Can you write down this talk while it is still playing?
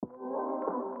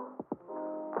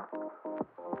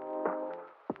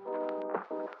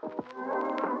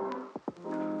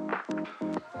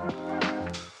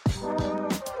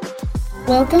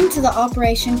Welcome to the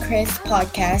Operation Chris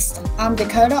podcast. I'm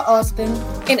Dakota Osborne.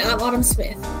 And I'm Autumn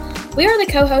Smith. We are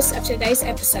the co-hosts of today's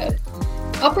episode.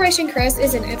 Operation Chris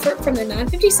is an effort from the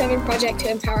 957 Project to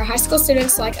empower high school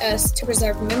students like us to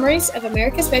preserve memories of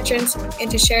America's veterans and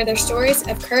to share their stories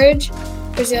of courage,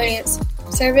 resilience,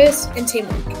 service, and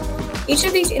teamwork. Each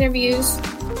of these interviews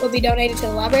will be donated to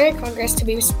the Library of Congress to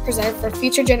be preserved for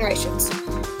future generations.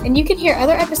 And you can hear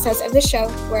other episodes of the show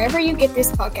wherever you get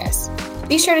this podcast.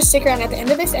 Be sure to stick around at the end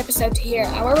of this episode to hear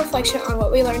our reflection on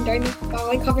what we learned during the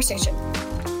following conversation.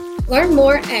 Learn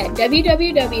more at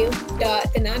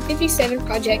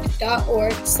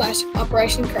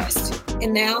www.the957project.org/Operation Crest.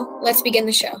 And now, let's begin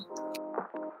the show.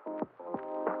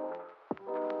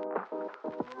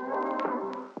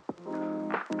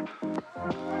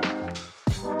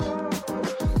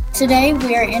 Today,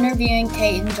 we are interviewing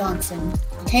Cayton Johnson.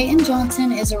 Cayton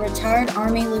Johnson is a retired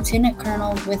Army Lieutenant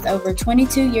Colonel with over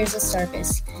 22 years of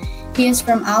service. He is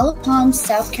from Isle of Palms,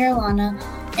 South Carolina,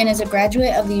 and is a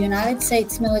graduate of the United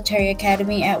States Military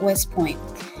Academy at West Point.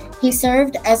 He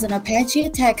served as an Apache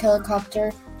attack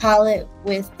helicopter pilot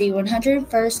with the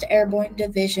 101st Airborne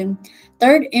Division,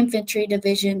 3rd Infantry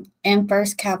Division, and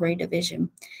 1st Cavalry Division.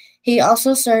 He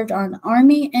also served on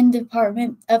Army and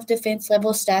Department of Defense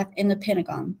level staff in the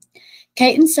Pentagon.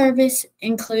 Cayton's service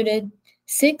included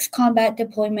 6 combat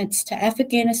deployments to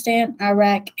Afghanistan,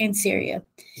 Iraq, and Syria.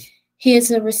 He is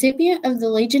a recipient of the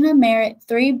Legion of Merit,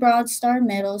 3 Broad Star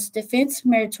Medals, Defense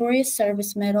Meritorious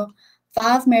Service Medal,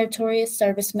 5 Meritorious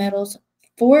Service Medals,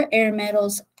 4 Air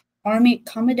Medals, Army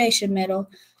Commendation Medal,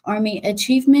 Army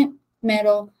Achievement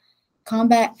Medal,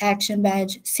 Combat Action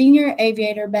Badge, Senior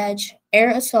Aviator Badge, Air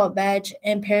Assault Badge,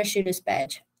 and Parachutist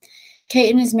Badge.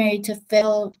 Cayton is married to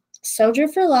fellow Soldier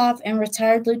for Life and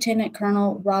retired Lieutenant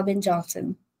Colonel Robin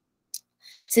Johnson.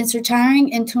 Since retiring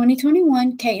in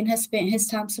 2021, Cayton has spent his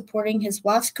time supporting his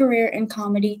wife's career in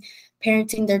comedy,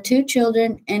 parenting their 2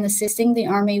 children, and assisting the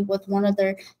Army with one of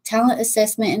their talent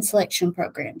assessment and selection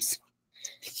programs.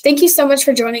 Thank you so much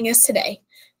for joining us today.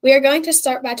 We are going to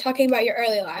start by talking about your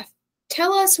early life.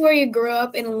 Tell us where you grew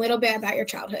up and a little bit about your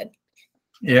childhood.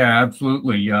 Yeah,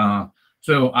 absolutely.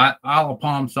 So Isle of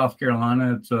Palms, South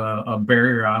Carolina, it's a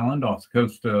barrier island off the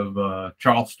coast of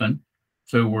Charleston.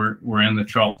 So we're in the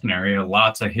Charleston area.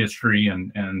 Lots of history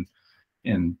and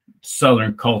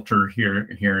Southern culture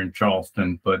here in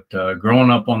Charleston. But growing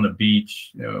up on the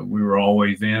beach, we were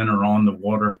always in or on the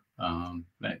water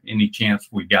any chance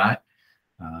we got.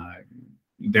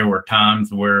 There were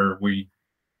times where we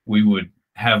would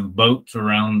have boats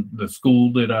around the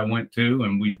school that I went to,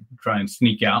 and we try and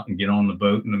sneak out and get on the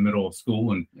boat in the middle of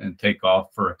school and take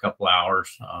off for a couple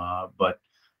hours. But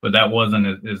that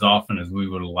wasn't as often as we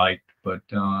would have liked. But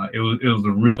it was a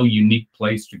real unique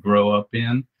place to grow up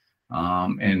in,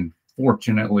 and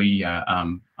fortunately,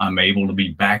 I'm able to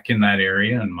be back in that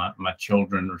area, and my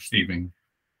children receiving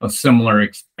a similar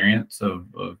experience of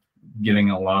getting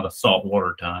a lot of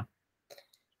saltwater time.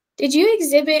 Did you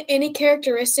exhibit any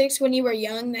characteristics when you were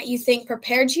young that you think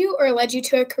prepared you or led you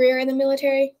to a career in the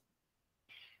military?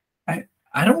 I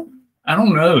don't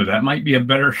know. That might be a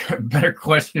better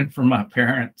question for my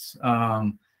parents.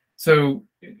 So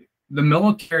the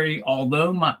military,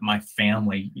 although my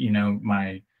family,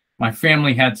 my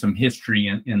family had some history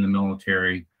in the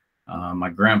military. My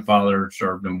grandfather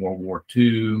served in World War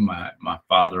II. My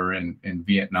father in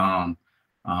Vietnam.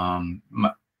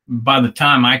 By the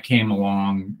time I came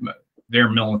along, their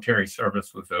military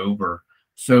service was over.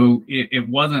 So it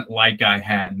wasn't like I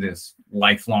had this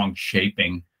lifelong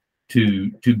shaping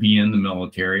to be in the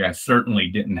military. I certainly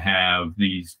didn't have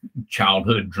these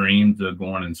childhood dreams of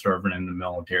going and serving in the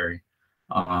military.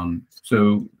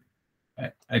 So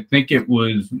I think it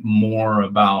was more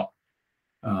about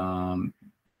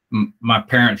my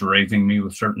parents raising me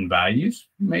with certain values,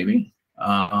 maybe.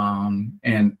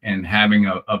 And having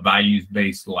a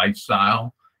values-based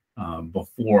lifestyle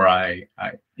before I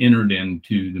entered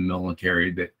into the military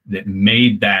that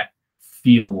made that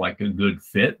feel like a good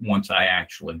fit once I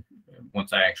actually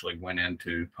went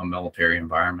into a military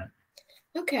environment.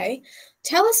 Okay.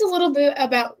 Tell us a little bit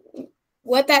about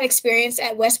what that experience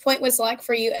at West Point was like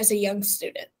for you as a young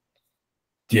student.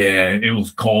 Yeah, it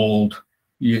was cold.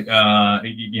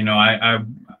 I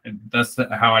that's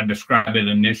how I described it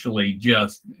initially.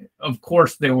 Just, of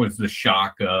course, there was the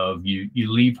shock of you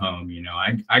leave home.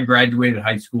 I graduated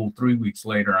high school 3 weeks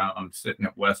later. I'm sitting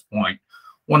at West Point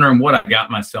wondering what I got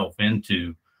myself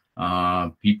into.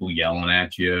 People yelling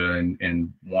at you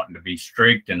and wanting to be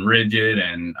strict and rigid.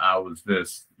 And I was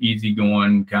this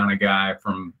easygoing kind of guy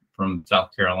from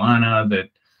South Carolina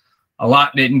that a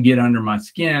lot didn't get under my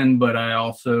skin, but I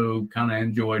also kind of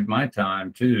enjoyed my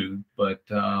time too. But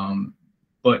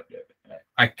but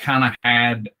I kind of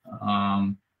had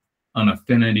an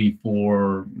affinity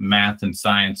for math and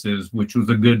sciences, which was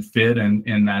a good fit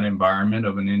in that environment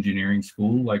of an engineering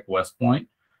school like West Point.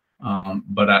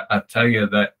 But I tell you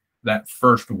that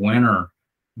first winter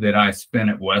that I spent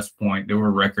at West Point, there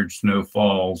were record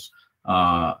snowfalls.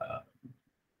 There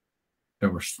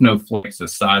were snowflakes the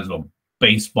size of a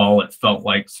baseball. It felt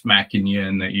like smacking you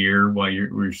in the ear while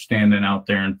you're standing out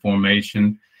there in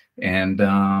formation. And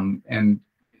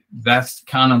that's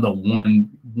kind of the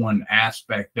one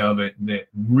aspect of it that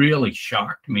really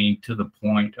shocked me, to the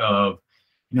point of,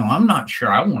 I'm not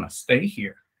sure I want to stay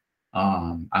here.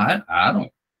 I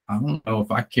don't know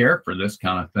if I care for this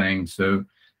kind of thing. So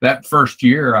that first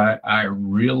year, I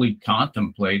really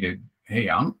contemplated, hey,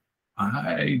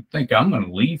 I think I'm going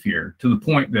to leave here, to the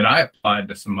point that I applied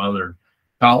to some other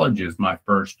colleges my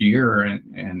first year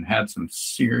and had some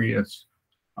serious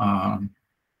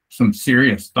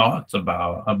thoughts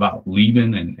about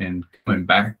leaving and coming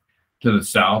back to the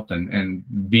South and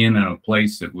being in a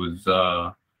place that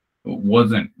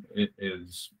wasn't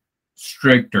as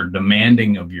strict or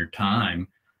demanding of your time.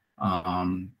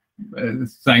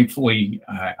 Thankfully,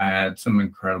 I had some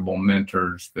incredible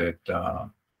mentors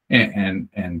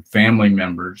and family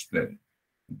members that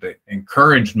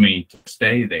encouraged me to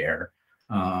stay there.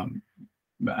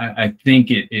 I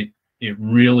think it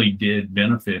really did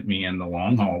benefit me in the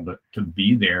long haul to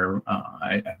be there.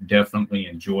 I definitely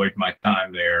enjoyed my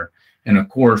time there. And of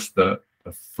course, the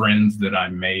friends that I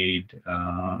made,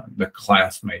 the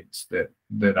classmates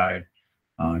that I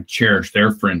cherish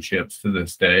their friendships to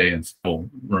this day and still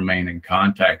remain in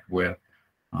contact with.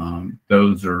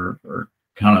 Those are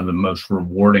kind of the most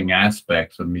rewarding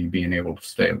aspects of me being able to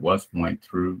stay at West Point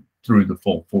through the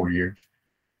full 4 years.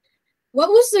 What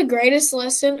was the greatest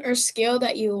lesson or skill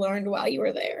that you learned while you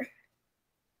were there?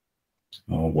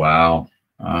 Oh, wow.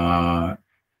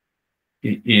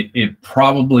 It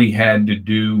probably had to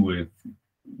do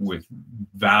with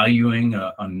valuing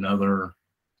another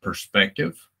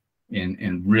perspective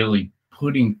and really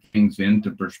putting things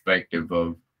into perspective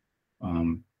of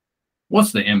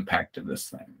what's the impact of this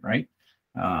thing, right?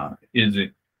 Is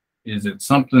it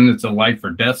something that's a life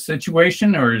or death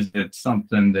situation, or is it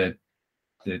something that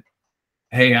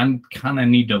hey, I kind of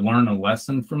need to learn a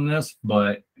lesson from this,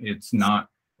 but it's not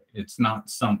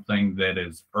something that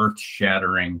is earth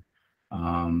shattering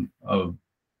of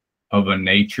a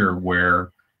nature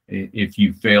where if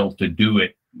you fail to do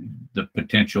it, the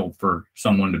potential for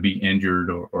someone to be injured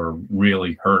or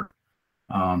really hurt.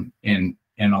 And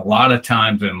a lot of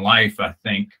times in life, I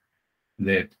think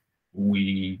that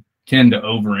we tend to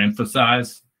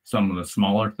overemphasize some of the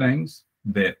smaller things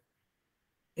that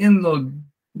in the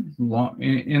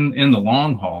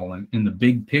long haul and in the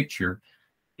big picture,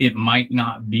 it might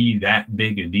not be that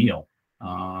big a deal.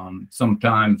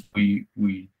 Sometimes we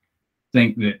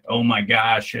think that, oh my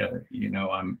gosh,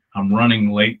 I'm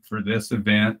running late for this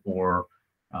event, or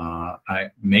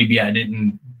maybe I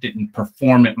didn't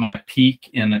perform at my peak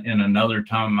in another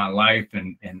time in my life,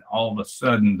 and all of a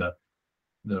sudden the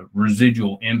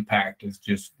residual impact is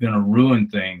just going to ruin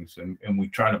things, and we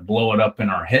try to blow it up in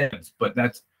our heads, but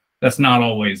that's not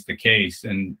always the case.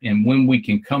 And when we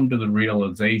can come to the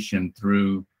realization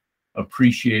through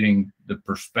appreciating the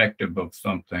perspective of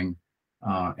something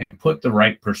and put the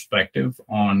right perspective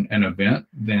on an event,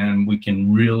 then we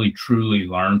can really truly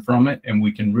learn from it, and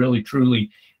we can really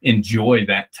truly enjoy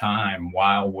that time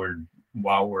while we're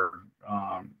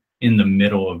in the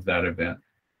middle of that event.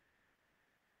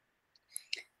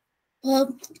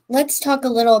 Well, let's talk a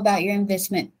little about your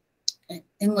enlistment.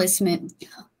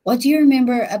 What do you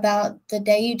remember about the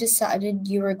day you decided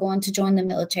you were going to join the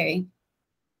military?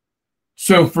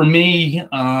 So for me,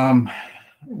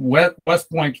 West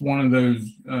Point's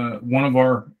one of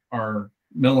our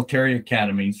military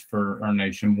academies for our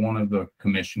nation, one of the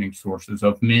commissioning sources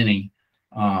of many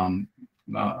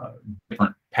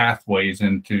different pathways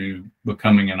into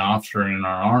becoming an officer in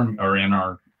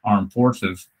our armed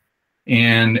forces.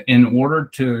 And in order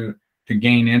to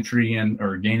gain entry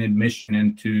or gain admission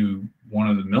into one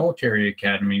of the military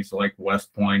academies like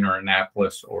West Point or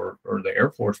Annapolis or the Air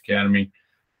Force Academy,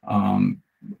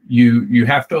 you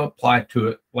have to apply to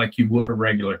it like you would a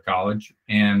regular college.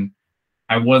 And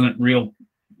that wasn't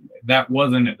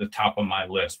at the top of my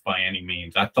list by any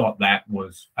means. I thought I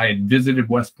had visited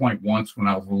West Point once when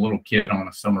I was a little kid on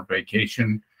a summer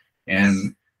vacation,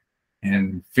 and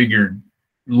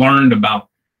learned about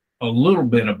a little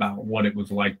bit about what it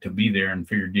was like to be there, and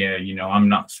figured, I'm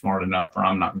not smart enough, or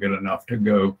I'm not good enough to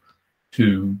go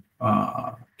to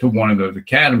one of those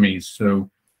academies. So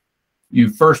you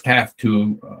first have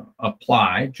to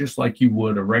apply just like you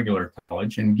would a regular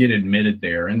college and get admitted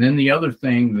there. And then the other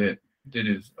thing that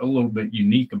is a little bit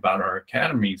unique about our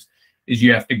academies is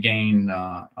you have to gain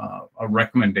a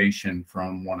recommendation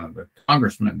from one of the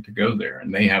congressmen to go there,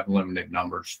 and they have limited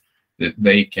numbers that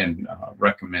they can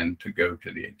recommend to go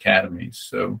to the academies.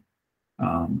 So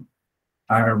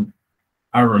I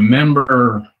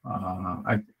remember,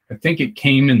 I think it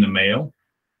came in the mail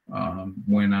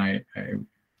when I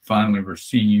finally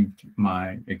received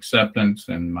my acceptance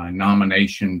and my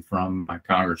nomination from my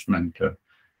congressman to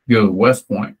go to West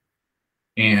Point.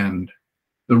 And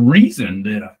the reason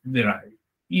that I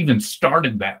even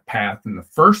started that path in the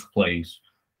first place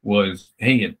was,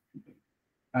 hey,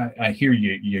 I hear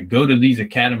you go to these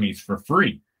academies for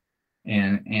free,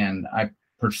 and I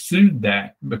pursued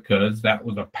that because that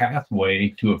was a pathway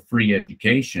to a free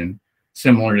education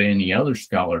similar to any other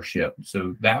scholarship.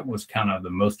 So that was kind of the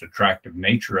most attractive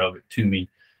nature of it to me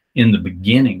in the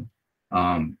beginning.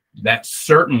 That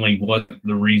certainly wasn't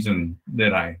the reason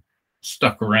that I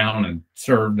stuck around and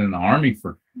served in the Army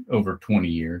for over 20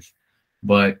 years,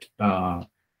 but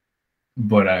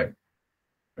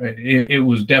it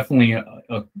was definitely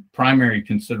a primary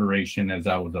consideration as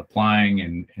I was applying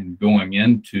and going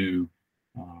into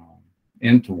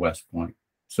West Point.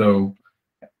 So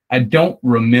I don't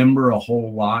remember a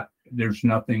whole lot. There's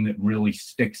nothing that really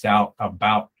sticks out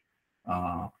about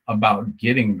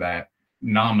getting that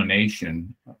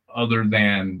nomination other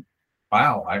than,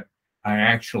 wow, I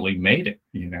actually made it,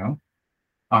 you know.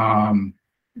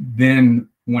 Then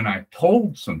when I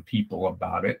told some people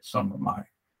about it, some of my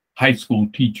high school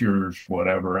teachers,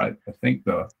 whatever, I think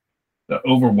the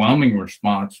overwhelming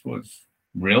response was,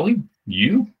 really?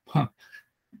 You? Huh.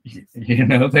 You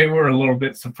know, they were a little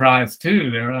bit surprised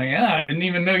too. They were like, yeah, I didn't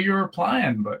even know you were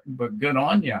applying, but good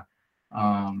on you.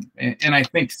 And I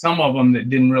think some of them that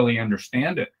didn't really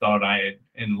understand it thought I had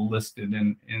enlisted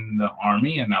in the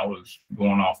Army and I was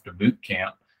going off to boot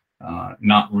camp,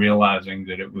 not realizing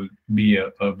that it would be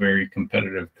a very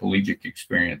competitive collegiate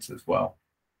experience as well.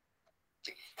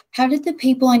 How did the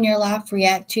people in your life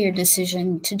react to your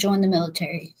decision to join the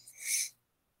military?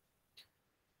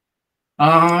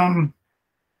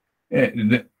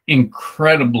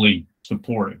 Incredibly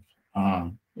supportive,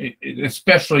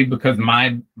 especially because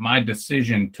my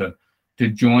decision to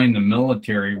join the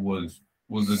military was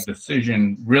a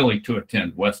decision really to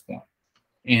attend West Point,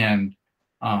 and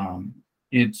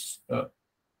it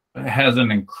has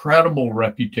an incredible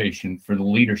reputation for the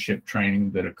leadership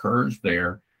training that occurs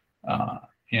there,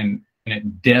 and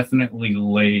it definitely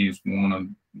lays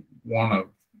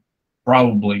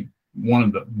probably one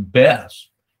of the best,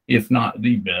 if not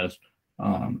the best,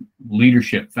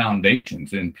 leadership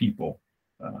foundations in people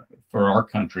for our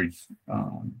country's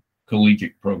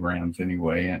collegiate programs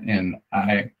anyway. And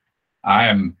I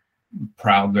am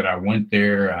proud that I went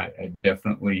there. I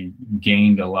definitely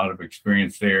gained a lot of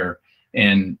experience there,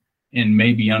 and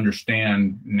maybe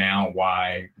understand now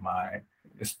why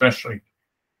especially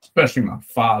my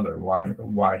father,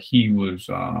 why he was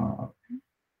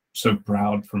so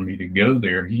proud for me to go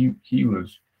there. He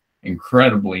was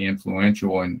incredibly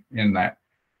influential in that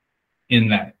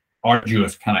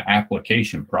arduous kind of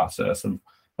application process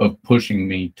of pushing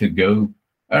me to go,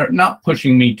 or not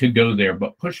pushing me to go there,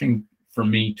 but pushing for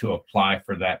me to apply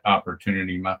for that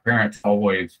opportunity. My parents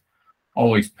always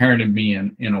parented me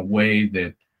in a way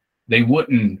that they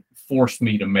wouldn't force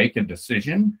me to make a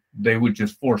decision. They would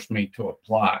just force me to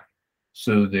apply,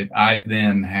 so that I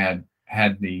then had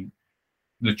the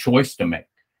choice to make.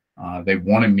 They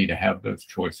wanted me to have those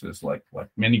choices like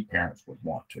many parents would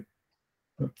want to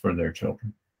for their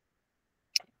children.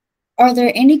 Are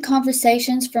there any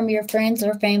conversations from your friends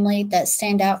or family that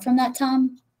stand out from that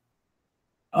time?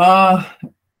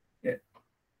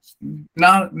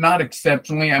 Not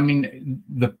exceptionally. I mean,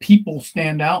 the people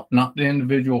stand out, not the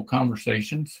individual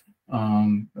conversations.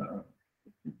 The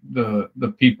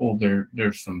people,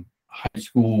 there's some high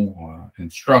school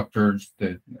instructors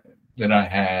that I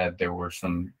had. There were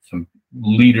some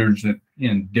leaders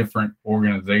in different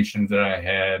organizations that I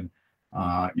had.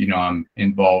 I'm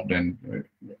involved in,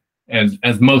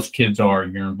 as most kids are,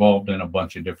 you're involved in a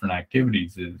bunch of different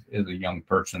activities as a young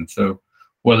person. So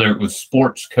whether it was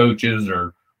sports coaches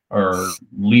or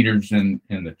leaders in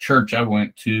the church I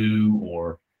went to,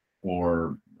 or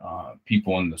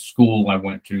people in the school I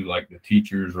went to, like the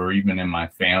teachers, or even in my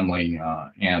family,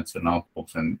 aunts and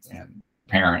uncles and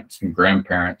parents and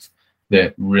grandparents,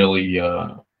 that really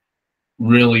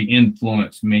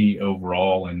influenced me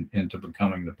overall into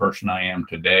becoming the person I am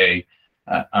today.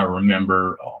 I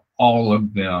remember all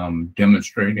of them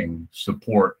demonstrating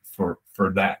support for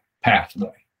that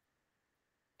pathway.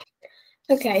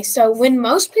 Okay, so when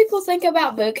most people think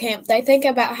about boot camp, they think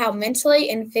about how mentally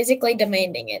and physically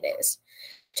demanding it is.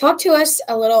 Talk to us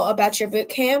a little about your boot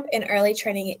camp and early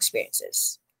training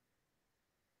experiences.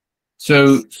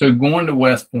 So going to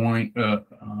West Point,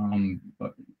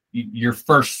 your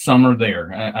first summer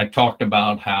there, I talked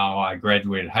about how I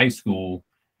graduated high school,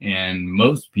 and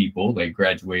most people, they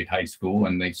graduate high school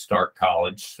and they start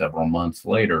college several months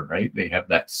later, right? They have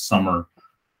that summer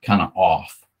kind of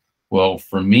off. Well,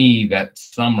 for me, that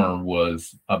summer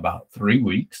was about 3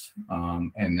 weeks.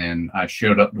 And then I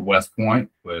showed up to West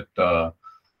Point with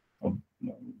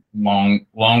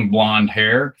long blonde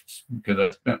hair because I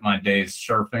spent my days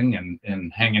surfing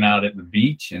and hanging out at the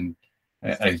beach. And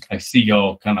I see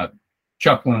y'all kind of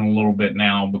chuckling a little bit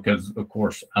now because, of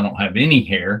course, I don't have any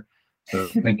hair. So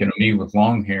thinking of me with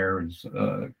long hair is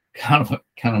kind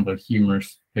of a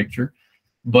humorous picture.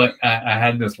 But I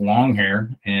had this long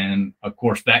hair, and of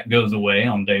course that goes away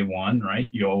on day one, right?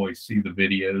 You always see the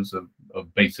videos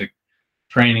of basic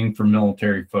training for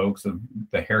military folks of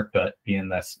the haircut being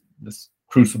this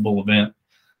crucible event.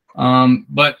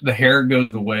 But the hair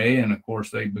goes away, and of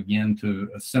course they begin to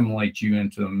assimilate you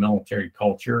into the military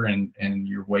culture, and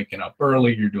you're waking up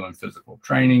early, you're doing physical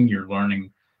training, you're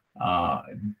learning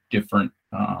different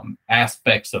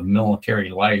aspects of military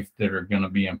life that are going to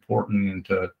be important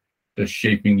into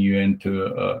shaping you into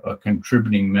a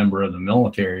contributing member of the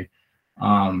military.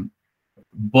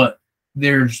 But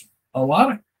there's a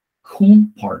lot of cool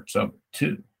parts of it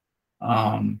too.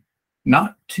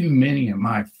 Not too many of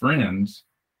my friends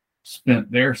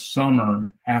spent their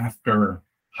summer after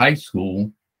high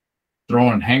school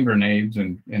throwing hand grenades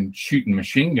and shooting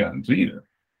machine guns either.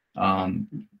 And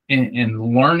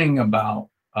learning about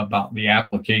the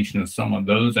application of some of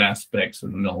those aspects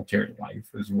of the military life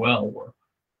as well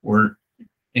were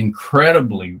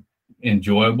incredibly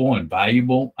enjoyable and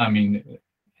valuable. I mean,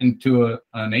 and to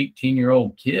an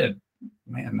 18-year-old kid,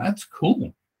 man, that's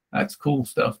cool. That's cool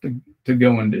stuff to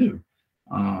go and do.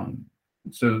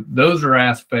 So those are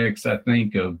aspects, I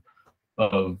think,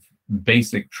 of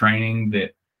basic training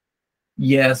that,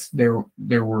 yes, there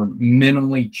were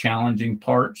mentally challenging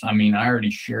parts. I mean, I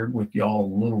already shared with y'all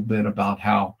a little bit about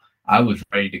how I was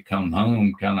ready to come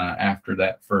home kind of after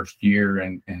that first year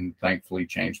and thankfully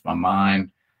changed my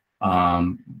mind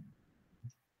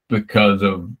because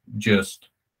of just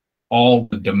all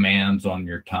the demands on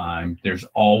your time. There's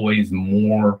always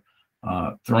more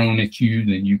thrown at you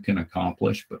than you can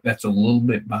accomplish, but that's a little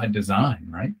bit by design,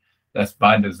 right? That's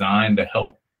by design to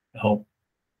help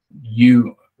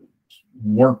you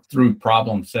work through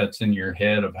problem sets in your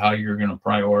head of how you're going to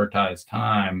prioritize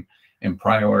time and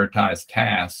prioritize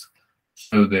tasks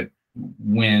so that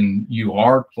when you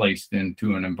are placed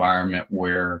into an environment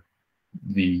where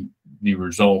the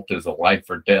result is a life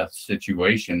or death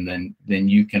situation, then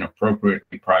you can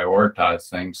appropriately prioritize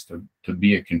things to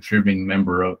be a contributing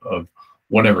member of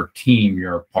whatever team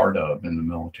you're a part of in the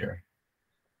military.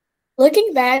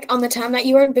 Looking back on the time that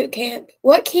you were in boot camp,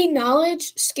 what key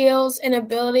knowledge, skills, and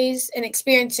abilities and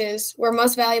experiences were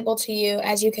most valuable to you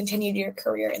as you continued your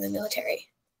career in the military?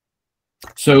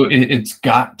 So it's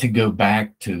got to go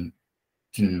back to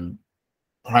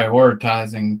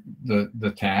prioritizing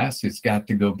the task. It's got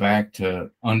to go back to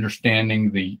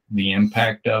understanding the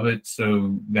impact of it,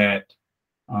 so that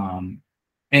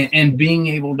and being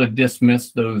able to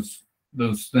dismiss those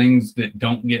things that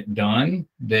don't get done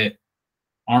that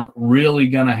aren't really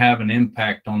going to have an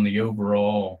impact on the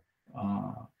overall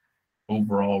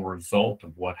result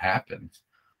of what happens.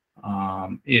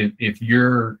 If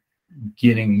you're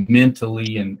getting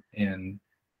mentally and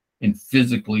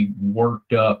physically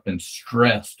worked up and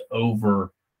stressed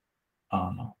over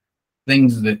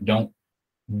things that don't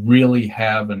really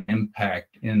have an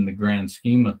impact in the grand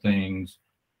scheme of things,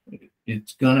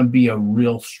 it's going to be a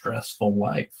real stressful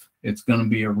life. It's going to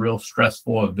be a real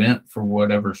stressful event for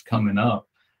whatever's coming up.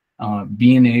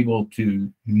 Being able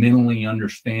to mentally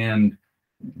understand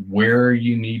where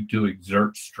you need to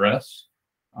exert stress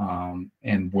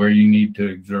and where you need to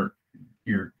exert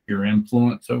your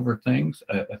influence over things.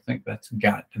 I think that's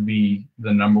got to be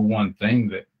the number one thing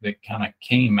that kind of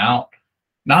came out,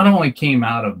 not only came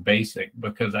out of basic,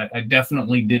 because I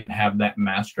definitely didn't have that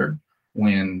mastered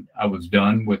when I was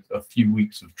done with a few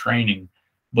weeks of training,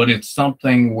 but it's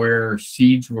something where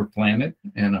seeds were planted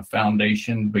and a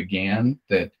foundation began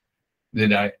that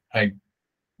I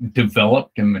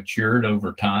developed and matured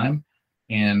over time.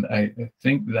 And I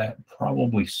think that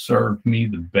probably served me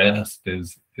the best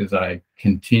as I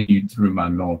continued through my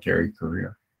military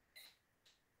career.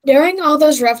 During all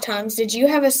those rough times, did you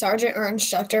have a sergeant or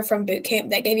instructor from boot camp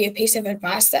that gave you a piece of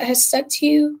advice that has stuck to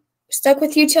you stuck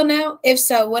with you till now? If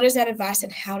so, what is that advice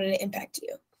and how did it impact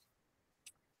you?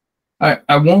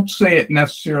 I won't say it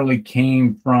necessarily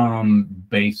came from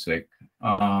basic.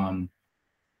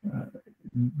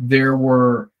 There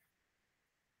were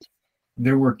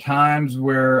times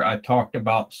where I talked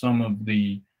about some of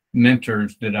the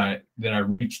mentors that I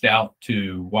reached out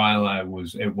to while I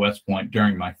was at West Point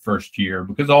during my first year,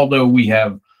 because although we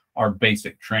have our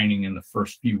basic training in the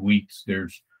first few weeks,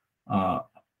 there's about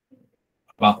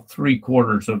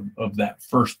 3/4 of that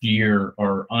first year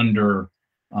are under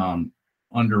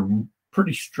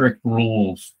pretty strict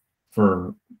rules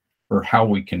for how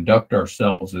we conduct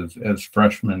ourselves as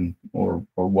freshmen or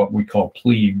what we call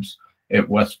plebes at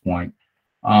West Point.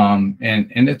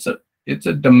 And it's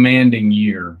a demanding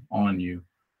year on you.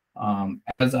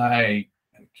 As I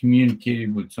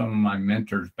communicated with some of my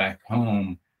mentors back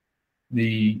home,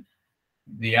 the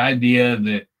idea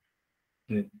that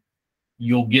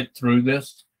you'll get through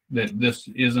this, that this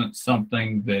isn't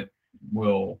something that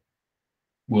will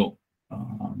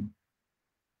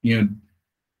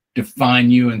define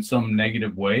you in some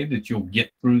negative way, that you'll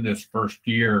get through this first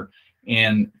year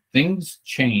and things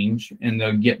change and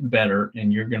they'll get better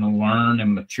and you're going to learn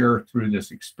and mature through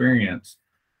this experience.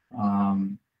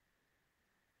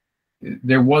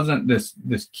 There wasn't this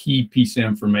key piece of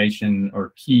information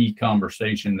or key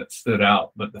conversation that stood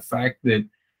out, but the fact that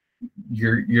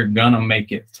you're going to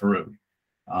make it through,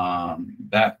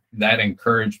 that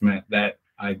encouragement, that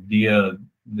idea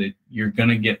that you're going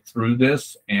to get through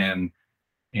this and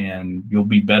you'll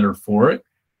be better for it,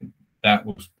 that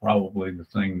was probably the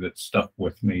thing that stuck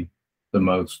with me the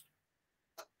most.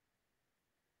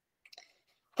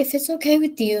 If it's okay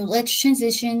with you, let's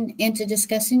transition into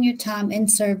discussing your time in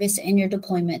service and your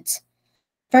deployments.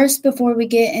 First, before we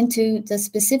get into the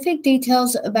specific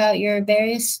details about your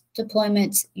various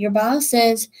deployments, your bio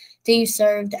says that you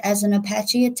served as an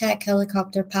Apache attack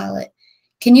helicopter pilot.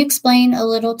 Can you explain a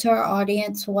little to our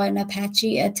audience what an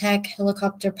Apache attack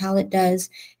helicopter pilot does,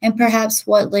 and perhaps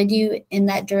what led you in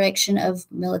that direction of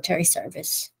military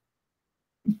service?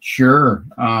 Sure.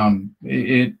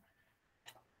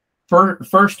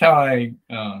 First, how I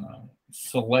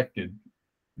selected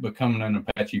becoming an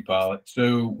Apache pilot.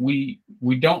 So we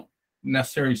don't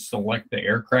necessarily select the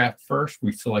aircraft first.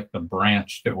 We select the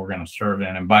branch that we're going to serve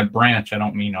in. And by branch, I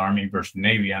don't mean Army versus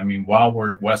Navy. I mean, while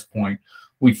we're at West Point,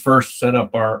 we first set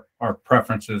up our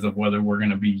preferences of whether we're going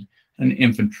to be an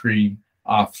infantry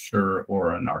officer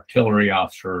or an artillery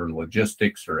officer, or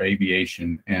logistics or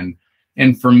aviation.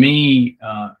 And for me,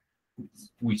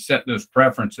 we set those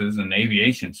preferences, and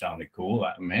aviation sounded cool.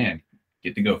 Man,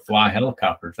 get to go fly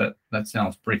helicopters. That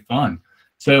sounds pretty fun.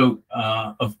 So,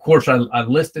 of course, I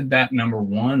listed that number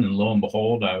one, and lo and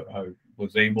behold, I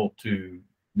was able to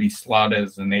be slotted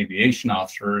as an aviation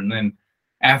officer. And then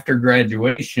after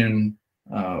graduation,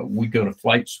 we go to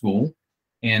flight school.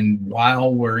 And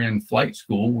while we're in flight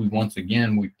school, we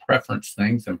preference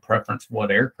things and preference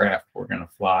what aircraft we're going to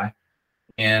fly.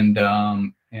 And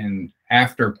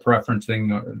after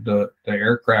preferencing the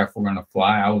aircraft we're going to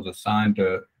fly, I was assigned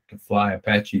to fly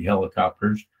Apache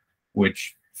helicopters,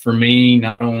 which for me,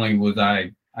 not only was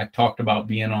I talked about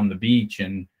being on the beach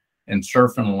and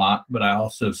surfing a lot, but I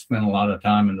also spent a lot of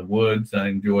time in the woods. I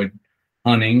enjoyed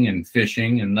hunting and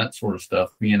fishing and that sort of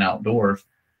stuff, being outdoors.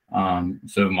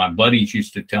 So my buddies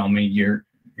used to tell me, you're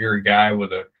a guy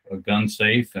with a gun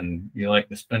safe and you like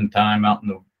to spend time out in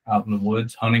the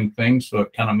woods hunting things. So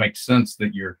it kind of makes sense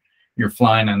that you're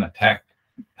flying an attack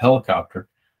helicopter.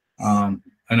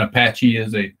 An Apache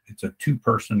it's a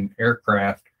 2-person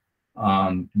aircraft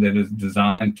that is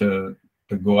designed to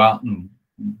go out and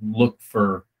look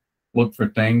for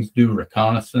things, do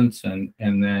reconnaissance, and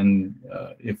then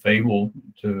if able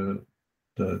to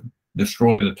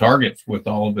destroy the targets with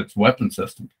all of its weapon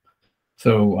systems.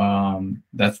 So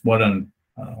that's what an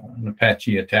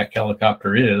Apache attack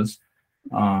helicopter is,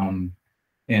 and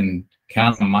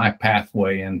kind of my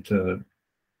pathway into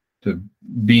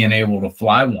being able to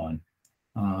fly one.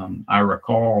 I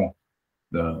recall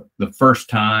the first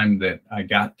time that I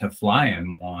got to fly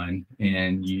in one,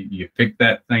 and you pick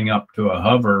that thing up to a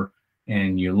hover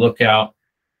and you look out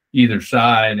either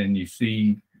side and you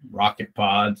see rocket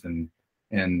pods and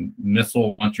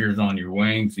missile launchers on your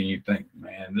wings, and you think,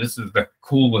 man, this is the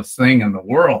coolest thing in the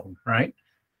world, right?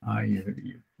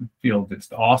 You feel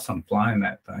just awesome flying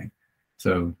that thing.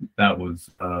 So that was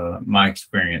my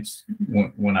experience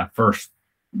when I first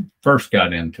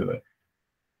got into it.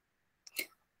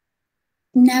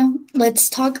 Now, let's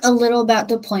talk a little about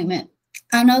deployment.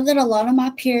 I know that a lot of my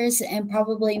peers and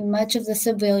probably much of the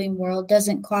civilian world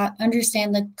doesn't quite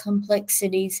understand the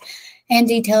complexities and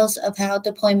details of how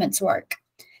deployments work.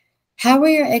 How were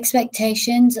your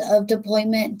expectations of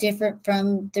deployment different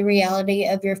from the reality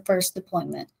of your first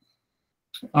deployment?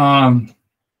 So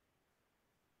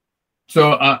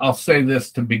I'll say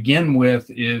this to begin with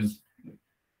is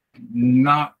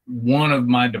not one of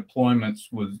my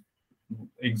deployments was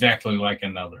exactly like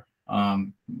another.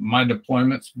 My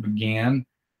deployments began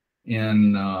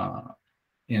in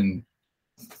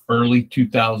early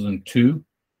 2002,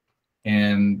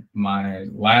 and my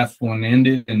last one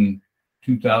ended in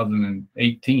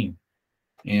 2018.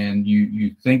 And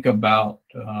you think about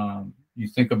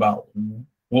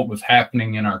what was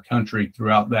happening in our country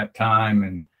throughout that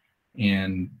time,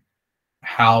 and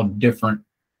how different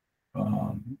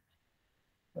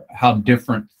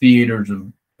theaters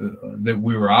of that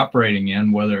we were operating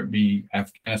in, whether it be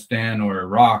Afghanistan or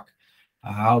Iraq,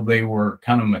 how they were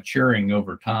kind of maturing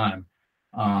over time.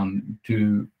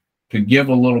 To give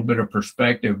a little bit of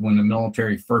perspective, when the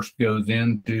military first goes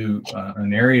into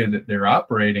an area that they're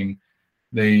operating,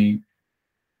 you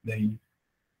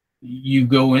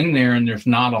go in there and there's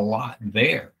not a lot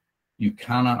there. You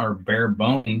kind of are bare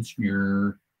bones.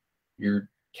 You're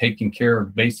taking care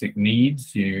of basic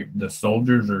needs. The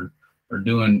soldiers are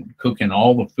cooking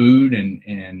all the food,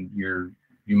 and you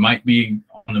might be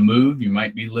on the move. You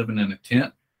might be living in a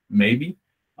tent, maybe.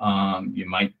 You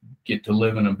might get to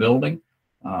live in a building.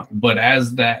 But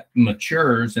as that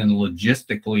matures and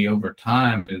logistically over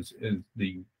time, as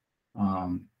the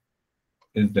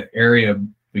area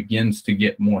begins to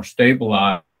get more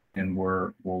stabilized and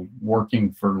we're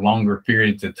working for longer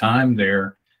periods of time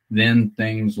there, then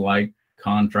things like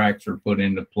contracts are put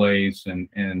into place,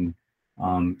 and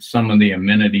some of the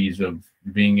amenities of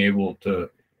being able to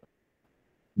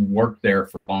work there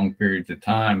for long periods of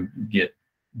time get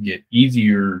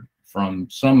easier from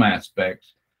some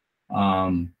aspects,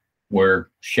 where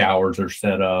showers are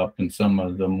set up and some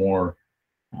of the more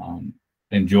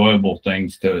enjoyable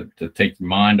things to take your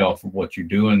mind off of what you're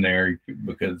doing there,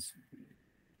 because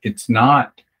it's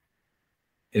not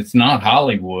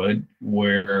Hollywood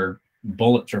where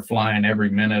bullets are flying every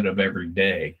minute of every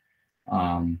day.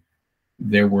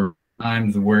 There were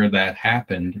times where that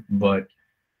happened, but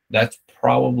that's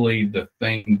probably the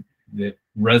thing that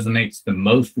resonates the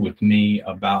most with me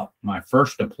about my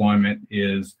first deployment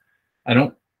is I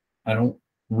don't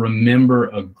remember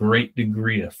a great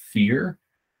degree of fear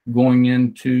going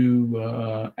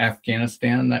into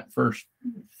Afghanistan, that first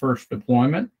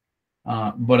deployment,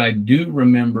 but I do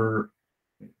remember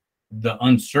the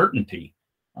uncertainty,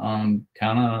 kind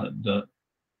of the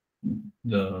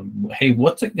hey,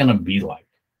 what's it going to be like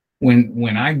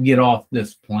when I get off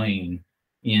this plane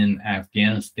in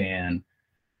Afghanistan?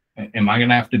 Am I going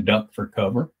to have to duck for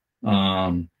cover?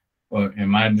 Or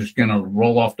am I just going to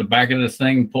roll off the back of this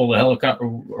thing and pull the helicopter?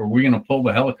 Or are we going to pull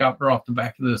the helicopter off the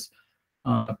back of this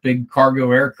big cargo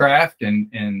aircraft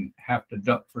and have to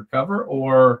duck for cover?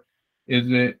 Or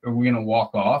are we going to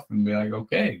walk off and be like,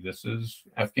 okay, this is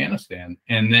Afghanistan?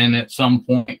 And then at some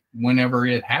point, whenever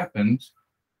it happens,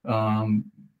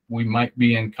 we might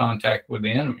be in contact with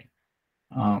the enemy.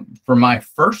 For my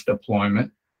first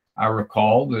deployment, I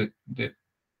recall that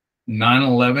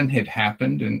 9/11 had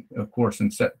happened, and of course in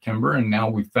September, and now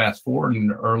we fast forward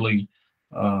into early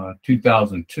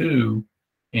 2002,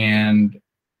 and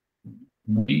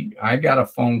I got a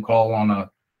phone call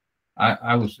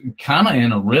I was kind of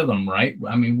in a rhythm, right?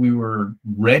 I mean, we were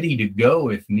ready to go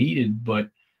if needed,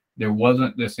 but there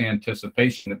wasn't this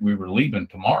anticipation that we were leaving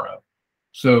tomorrow.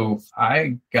 So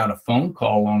I got a phone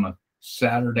call on a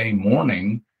Saturday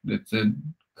morning that said,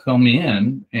 come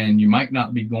in and you might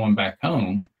not be going back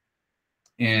home.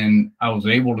 And I was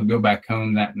able to go back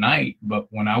home that night, but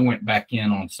when I went back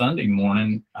in on Sunday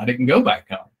morning, I didn't go back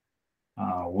home.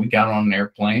 We got on an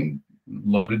airplane,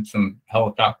 loaded some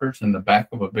helicopters in the back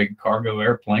of a big cargo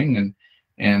airplane,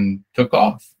 and took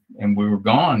off. And we were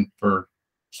gone for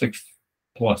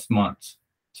 6+ months,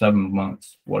 7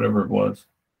 months, whatever it was.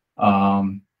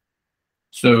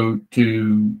 So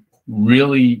to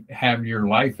really have your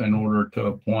life in order to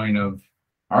a point of,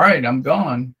 all right, I'm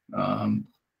gone.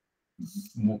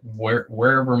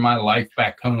 Wherever my life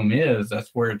back home is, that's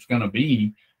where it's going to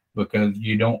be, because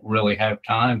you don't really have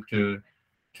time to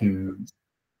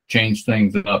change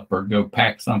things up or go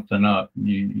pack something up.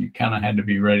 You kind of had to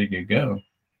be ready to go.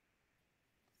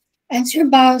 As your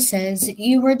bio says,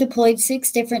 you were deployed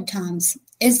 6 different times.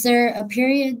 Is there a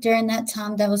period during that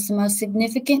time that was the most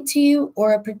significant to you,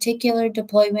 or a particular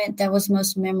deployment that was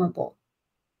most memorable?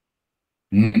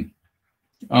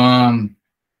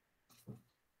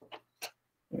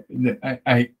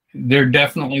 There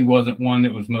definitely wasn't one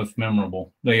that was most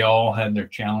memorable. They all had their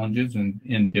challenges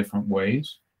in different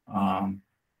ways.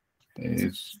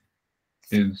 As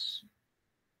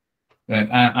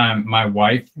that my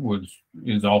wife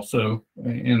is also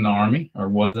in the Army, or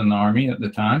was in the Army at the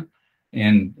time,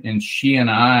 and she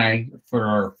and I, for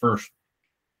our first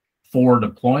 4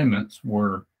 deployments,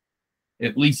 were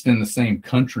at least in the same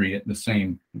country at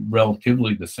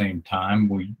relatively the same time.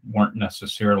 We weren't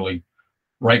necessarily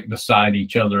right beside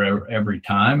each other every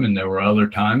time, and there were other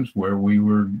times where we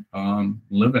were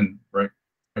living right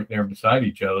there beside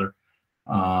each other.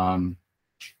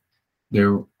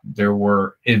 There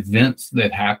were events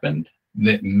that happened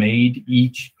that made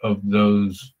each of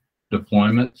those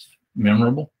deployments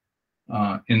memorable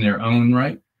in their own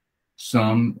right.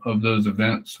 Some of those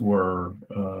events were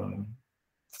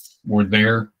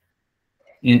there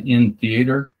in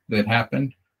theater that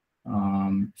happened.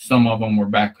 Some of them were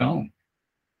back home.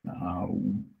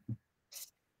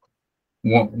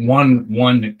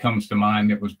 One that comes to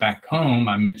mind that was back home,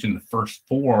 I mentioned the first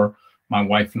 4, my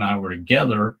wife and I were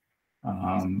together.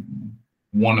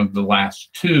 One of the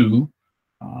last 2,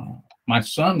 my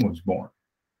son was born,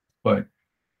 but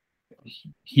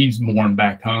he's born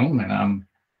back home, and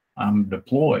I'm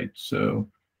deployed. So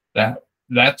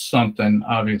that's something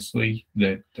obviously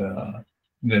that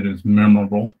is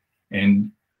memorable,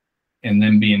 and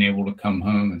then being able to come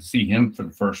home and see him for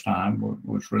the first time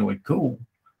was really cool.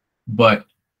 But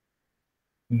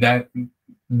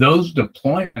those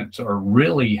deployments are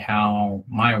really how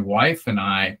my wife and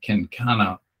I can kind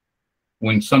of,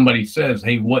 when somebody says,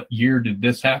 hey, what year did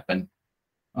this happen?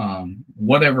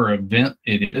 Whatever event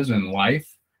it is in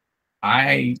life,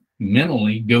 I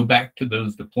mentally go back to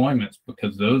those deployments,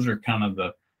 because those are kind of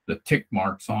the tick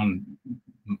marks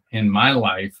in my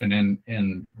life, and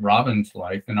in Robin's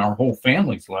life, and our whole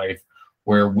family's life,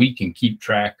 where we can keep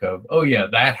track of, oh yeah,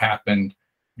 that happened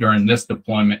during this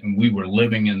deployment, and we were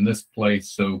living in this place,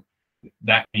 so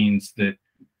that means that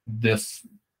this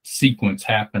sequence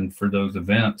happened for those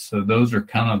events. So those are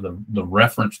kind of the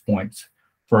reference points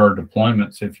for our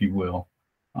deployments, if you will.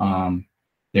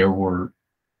 There were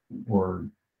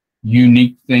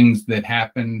unique things that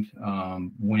happened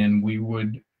when we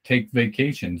would take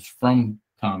vacations from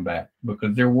combat,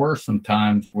 because there were some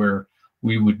times where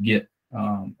we would get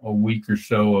a week or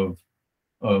so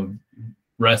of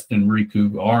rest and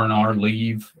recoup, R&R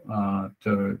leave,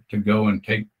 to go and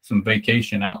take some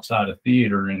vacation outside of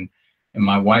theater, and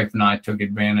my wife and I took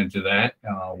advantage of that.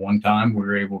 One time we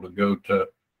were able to go to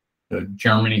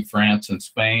Germany, France, and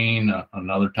Spain.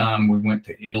 Another time we went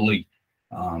to Italy,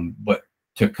 but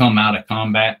to come out of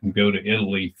combat and go to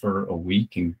Italy for a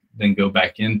week and then go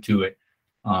back into it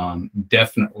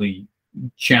definitely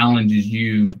challenges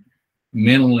you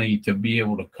mentally to be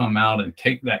able to come out and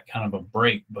take that kind of a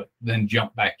break, but then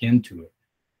jump back into it.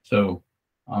 So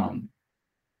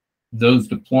those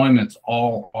deployments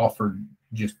all offered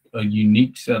just a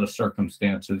unique set of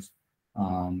circumstances,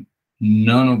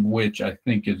 none of which I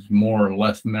think is more or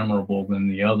less memorable than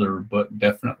the other, but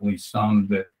definitely some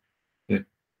that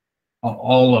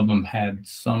all of them had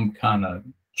some kind of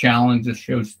challenge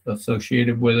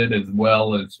associated with it, as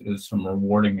well as some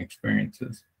rewarding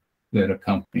experiences that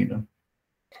accompanied them.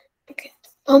 Okay.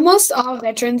 Almost all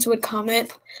veterans would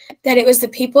comment that it was the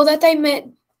people that they met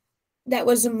that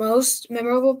was the most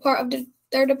memorable part of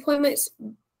their deployments.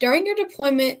 During your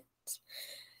deployment,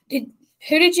 who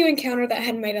did you encounter that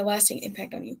had made a lasting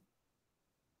impact on you?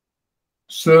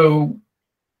 So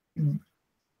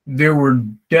there were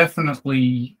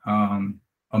definitely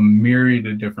a myriad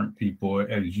of different people,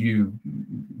 as you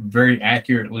very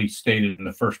accurately stated in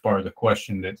the first part of the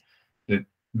question, that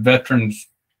veterans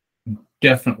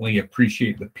definitely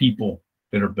appreciate the people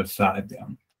that are beside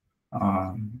them,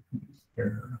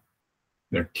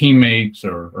 their teammates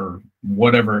or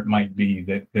whatever it might be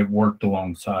that worked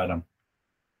alongside them.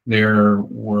 There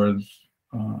was,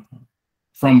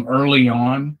 from early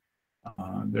on,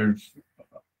 there's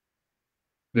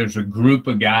a group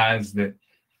of guys that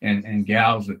and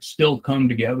gals that still come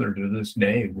together to this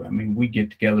day. I mean, we get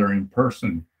together in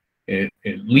person at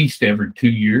least every 2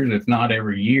 years, if not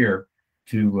every year,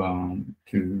 to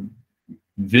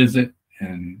visit,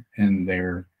 and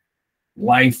they're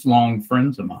lifelong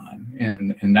friends of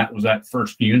mine. And that was that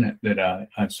first unit that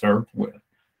I served with.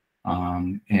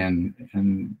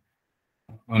 And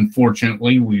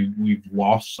unfortunately, we've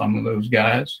lost some of those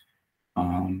guys.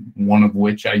 One of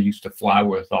which I used to fly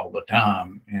with all the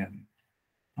time, and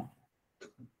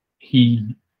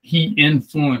he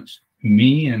influenced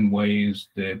me in ways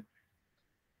that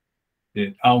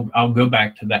I'll go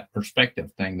back to that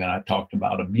perspective thing that I talked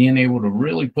about, of being able to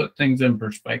really put things in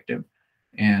perspective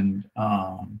and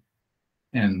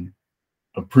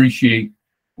appreciate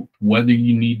whether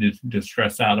you needed to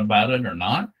stress out about it or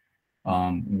not,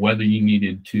 whether you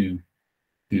needed to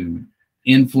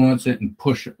influence it and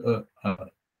push a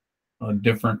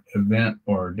different event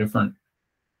or a different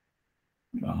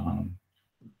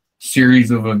series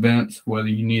of events, whether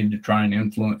you needed to try and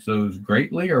influence those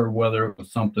greatly or whether it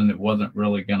was something that wasn't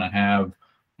really going to have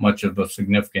much of a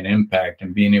significant impact,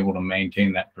 and being able to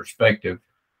maintain that perspective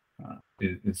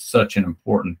is such an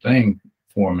important thing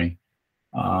for me.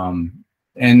 And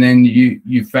then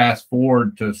you fast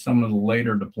forward to some of the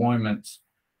later deployments,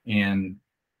 and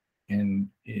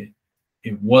it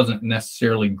wasn't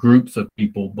necessarily groups of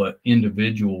people, but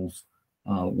individuals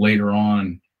later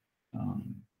on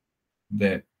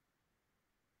that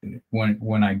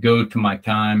when I go to my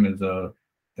time as a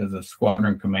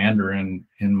squadron commander in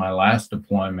my last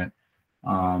deployment,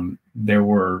 there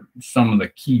were some of the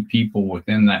key people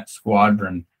within that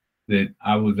squadron that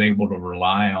I was able to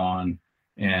rely on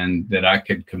and that I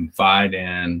could confide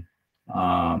in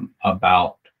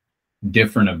about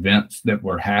different events that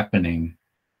were happening.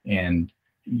 And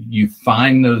you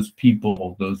find those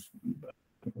people,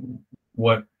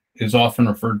 what is often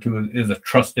referred to as a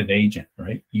trusted agent,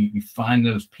 right? You find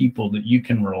those people that you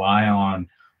can rely on,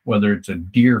 whether it's a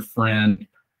dear friend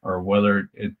or whether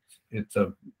it's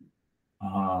a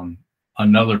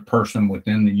another person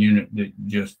within the unit that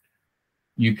just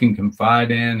you can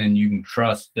confide in, and you can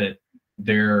trust that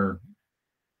they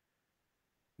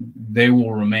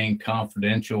will remain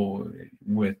confidential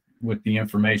with the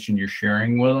information you're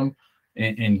sharing with them,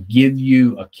 and give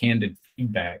you a candid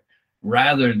feedback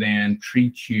rather than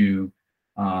treat you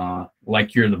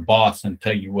like you're the boss and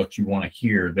tell you what you want to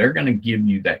hear. They're going to give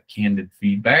you that candid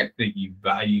feedback that you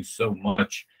value so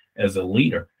much as a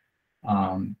leader.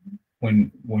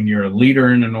 When you're a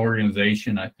leader in an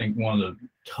organization, I think one of the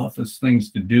toughest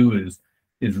things to do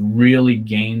is really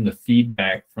gain the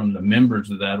feedback from the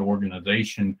members of that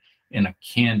organization in a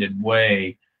candid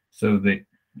way, so that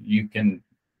you can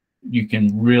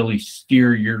really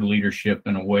steer your leadership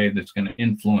in a way that's going to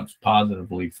influence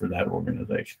positively for that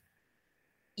organization.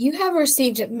 You have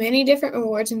received many different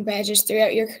awards and badges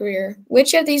throughout your career.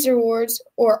 Which of these awards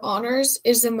or honors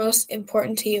is the most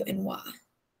important to you, and why?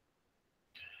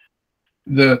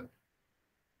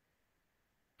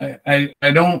 I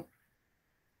don't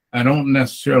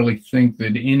necessarily think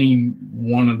that any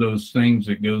one of those things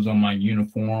that goes on my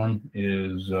uniform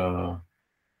is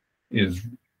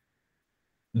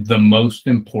the most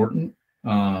important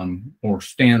or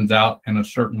stands out in a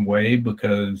certain way,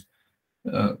 because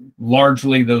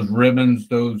largely those ribbons,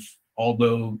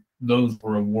 although those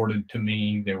were awarded to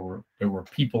me, there were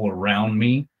people around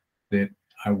me that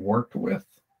I worked with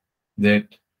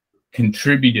that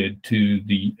contributed to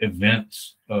the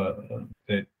events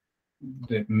that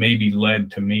maybe led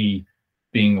to me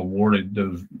being awarded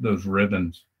those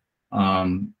ribbons.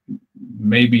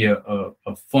 Maybe a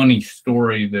funny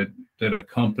story that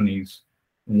accompanies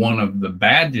one of the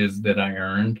badges that I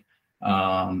earned,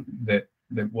 that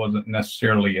wasn't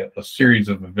necessarily a series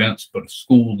of events, but a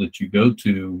school that you go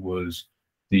to, was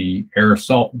the air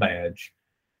assault badge.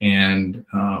 And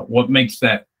what makes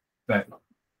that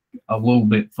a little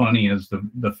bit funny is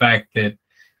the fact that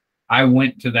I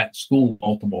went to that school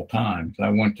multiple times. I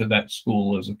went to that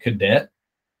school as a cadet,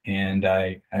 and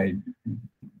I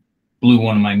blew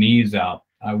one of my knees out.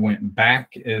 I went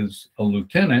back as a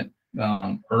lieutenant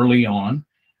early on,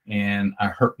 and I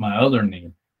hurt my other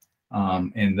knee.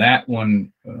 And that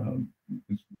one,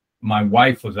 my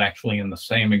wife was actually in the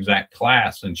same exact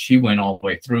class, and she went all the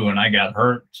way through, and I got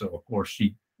hurt. So of course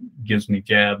she gives me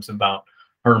jabs about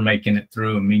her making it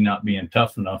through and me not being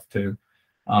tough enough to.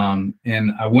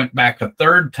 And I went back a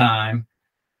third time,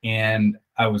 and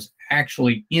I was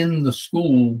actually in the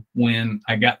school when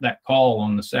I got that call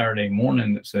on the Saturday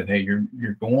morning that said, "Hey,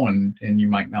 you're going, and you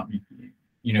might not be,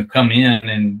 come in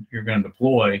and you're going to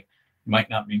deploy. You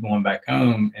might not be going back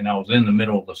home." And I was in the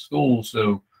middle of the school,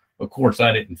 so of course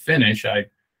I didn't finish. I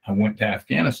went to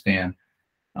Afghanistan.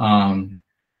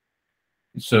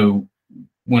 So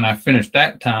when I finished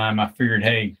that time, I figured,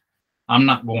 hey, I'm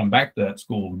not going back to that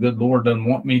school. The good Lord doesn't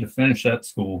want me to finish that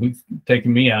school. He's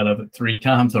taken me out of it 3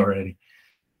 times already.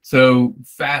 So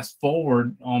fast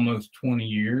forward almost 20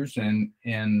 years, and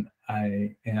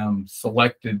I am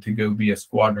selected to go be a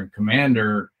squadron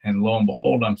commander. And lo and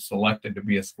behold, I'm selected to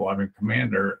be a squadron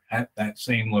commander at that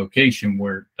same location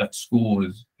where that school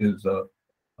is a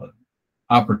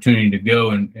opportunity to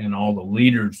go, and all the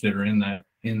leaders that are in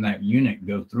that unit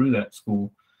go through that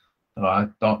school. So I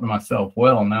thought to myself,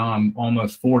 well, now I'm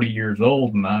almost 40 years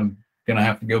old, and I'm going to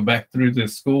have to go back through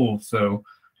this school. So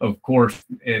of course,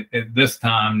 at this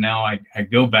time now, I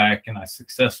go back and I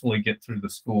successfully get through the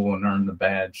school and earn the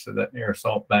badge. So that air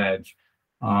assault badge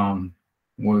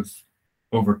was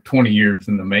over 20 years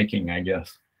in the making, I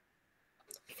guess.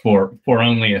 for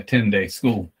only a 10-day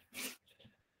school.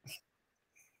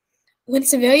 When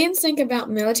civilians think about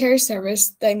military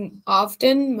service, they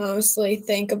often mostly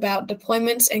think about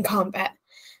deployments and combat.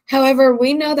 However,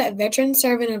 we know that veterans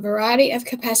serve in a variety of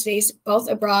capacities, both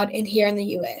abroad and here in the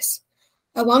U.S.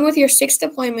 Along with your 6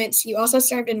 deployments, you also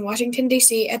served in Washington,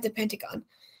 D.C. at the Pentagon.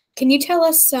 Can you tell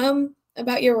us some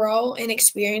about your role and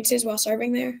experiences while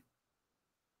serving there?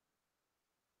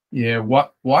 Yeah,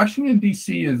 Washington,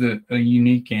 D.C. is a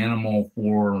unique animal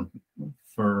for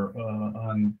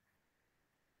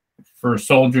a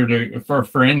soldier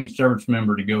for any service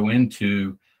member to go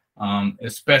into,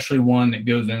 especially one that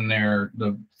goes in there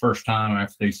the first time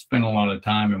after they spend a lot of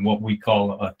time in what we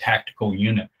call a tactical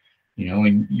unit.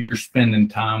 And you're spending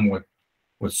time with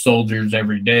soldiers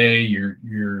every day.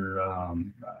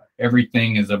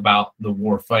 Everything is about the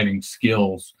war fighting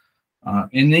skills,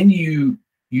 and then you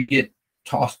get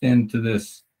tossed into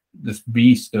this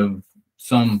beast of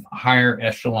some higher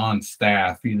echelon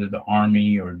staff, either the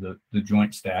Army or the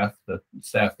Joint Staff, the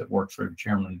staff that works for the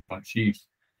Chairman of the Joint Chiefs.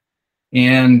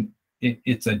 And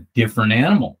it's a different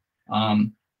animal.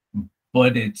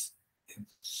 But it's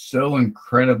so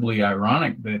incredibly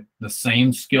ironic that the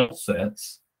same skill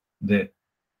sets that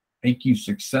make you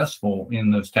successful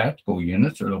in those tactical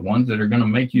units are the ones that are going to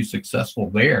make you successful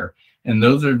there. And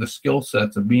those are the skill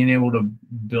sets of being able to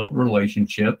build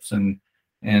relationships and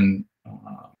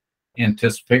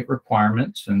anticipate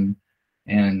requirements and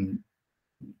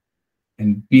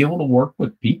be able to work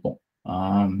with people.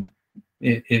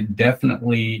 It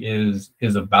definitely is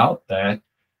about that.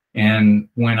 And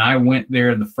when I went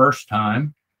there the first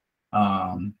time,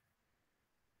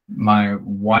 my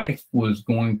wife was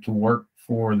going to work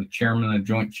for the Chairman of the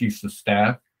Joint Chiefs of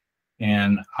Staff,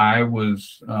 and I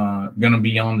was going to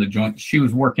be on the joint. She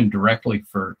was working directly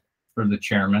for the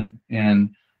chairman,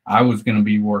 and I was going to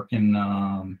be working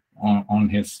on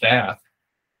his staff.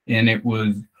 And it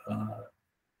was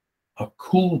a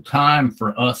cool time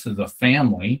for us as a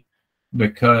family,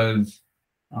 because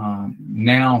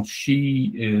now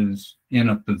she is in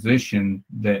a position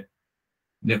that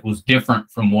was different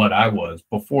from what I was.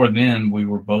 Before then, we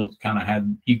were both kind of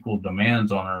had equal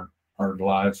demands on our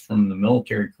lives from the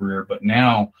military career, but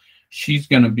now she's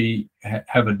going to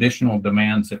have additional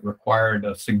demands that required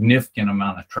a significant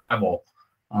amount of travel,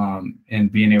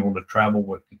 and being able to travel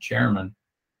with the chairman.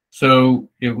 So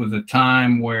it was a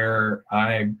time where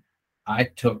I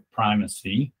took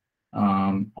primacy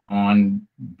on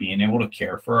being able to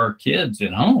care for our kids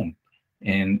at home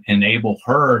and enable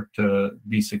her to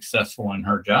be successful in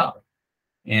her job.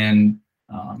 And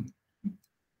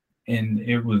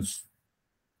it was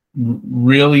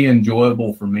really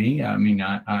enjoyable for me. I mean,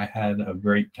 I had a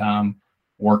great time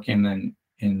working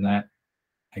in that,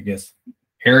 I guess,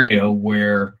 area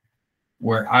where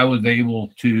I was able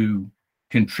to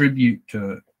contribute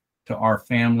to our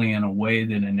family in a way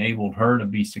that enabled her to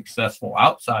be successful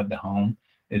outside the home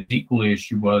as equally as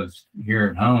she was here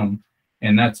at home.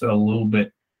 And that's a little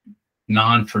bit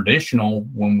non-traditional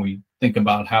when we think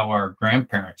about how our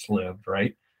grandparents lived,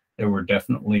 right? There were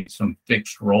definitely some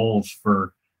fixed roles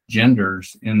for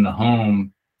genders in the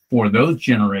home for those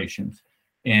generations.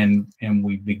 And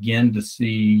we begin to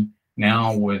see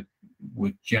now with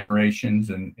generations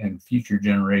and future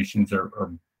generations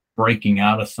are breaking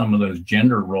out of some of those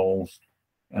gender roles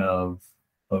of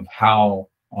how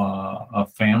a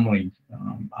family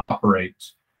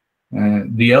operates.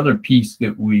 The other piece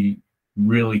that we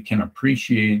really can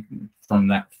appreciate from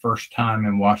that first time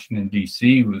in Washington,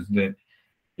 D.C. was that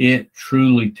it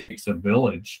truly takes a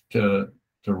village to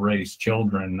raise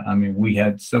children. I mean, we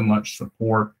had so much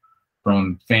support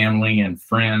from family and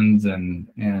friends and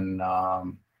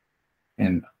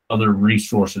other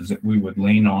resources that we would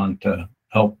lean on to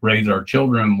help raise our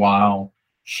children, while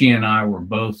she and I were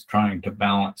both trying to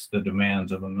balance the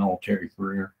demands of a military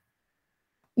career.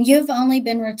 You've only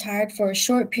been retired for a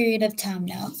short period of time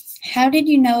now. How did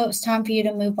you know it was time for you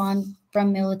to move on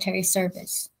from military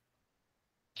service?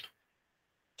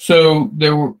 So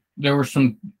there were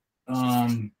some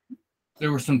things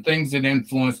that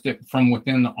influenced it from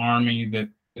within the Army that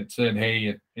said,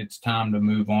 hey, it's time to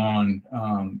move on.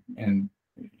 And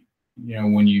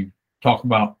when you talk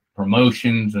about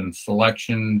promotions and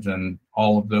selections and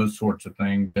all of those sorts of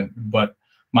things, but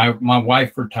my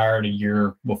wife retired a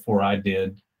year before I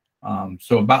did.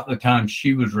 So about the time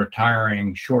she was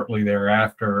retiring, shortly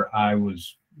thereafter, I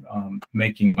was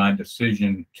making my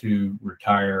decision to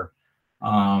retire.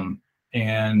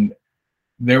 And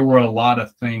there were a lot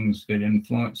of things that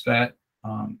influenced that.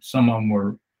 Some of them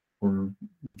were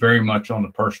very much on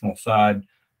the personal side.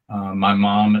 My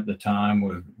mom at the time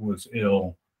was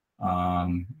ill.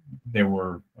 There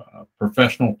were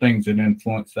professional things that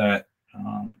influenced that,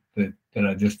 that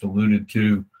I just alluded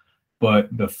to.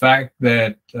 But the fact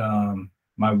that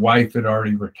my wife had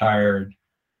already retired,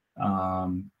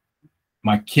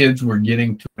 my kids were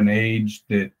getting to an age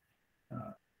that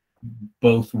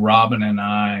both Robin,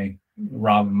 my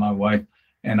wife,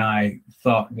 and I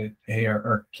thought that, hey,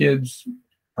 our kids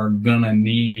are gonna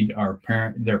need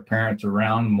their parents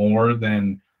around more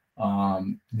than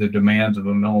the demands of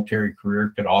a military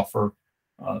career could offer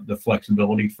the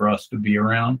flexibility for us to be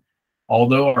around.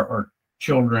 Although our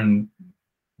children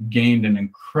gained an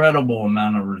incredible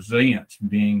amount of resilience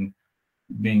being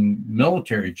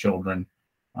military children,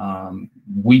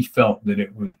 we felt that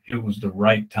it was the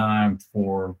right time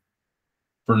for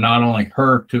not only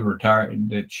her to retire,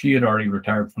 that she had already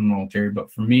retired from the military, but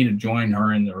for me to join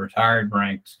her in the retired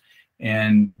ranks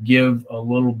and give a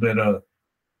little bit of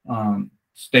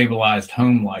stabilized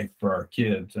home life for our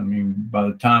kids. I mean, by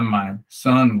the time my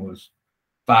son was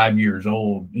 5 years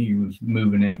old, he was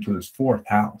moving into his fourth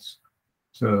house.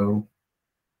 So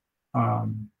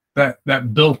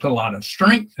that built a lot of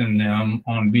strength in them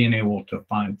on being able to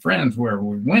find friends wherever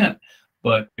we went.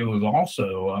 But it was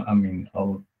also, I mean,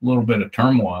 a little bit of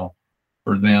turmoil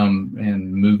for them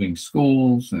in moving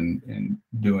schools and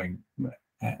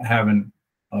having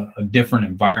a different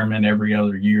environment every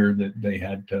other year that they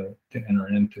had to enter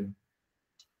into.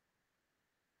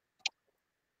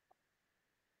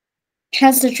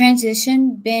 Has the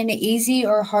transition been easy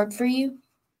or hard for you?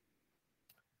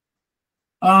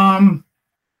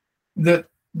 The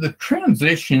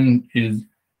transition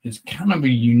is kind of a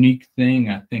unique thing,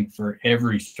 I think, for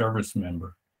every service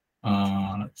member.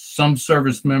 Some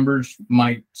service members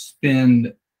might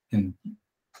spend in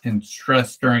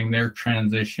stress during their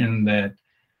transition that,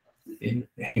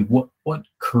 hey, what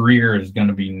career is going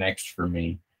to be next for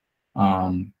me?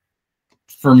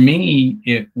 For me,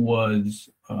 it was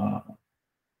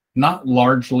not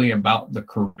largely about the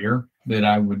career that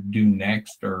I would do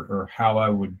next or how I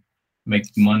would make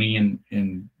money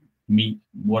and meet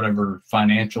whatever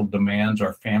financial demands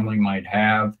our family might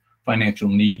have, financial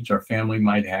needs our family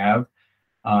might have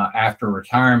after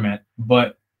retirement.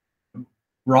 But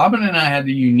Robin and I had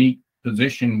the unique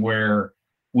position where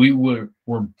we were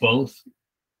both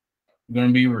going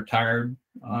to be retired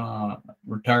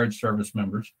service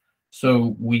members.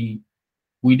 So we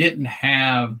didn't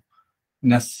have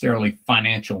necessarily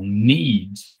financial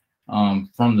needs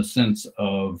from the sense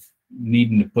of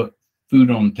needing to put food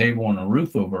on the table and a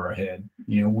roof over our head.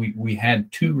 You know, we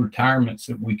had two retirements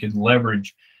that we could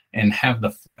leverage and have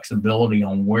the flexibility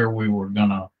on where we were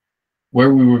gonna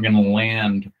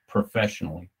land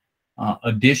professionally.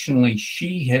 Additionally,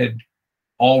 she had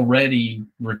already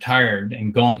retired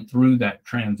and gone through that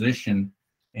transition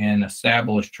and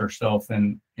established herself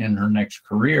in her next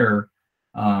career,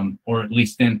 or at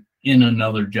least in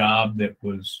another job that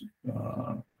was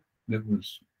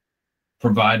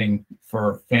providing for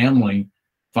our family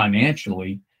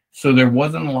financially. So there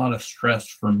wasn't a lot of stress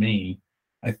for me.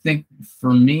 I think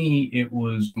for me, it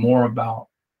was more about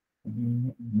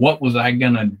what was I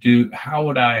gonna do? How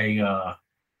would I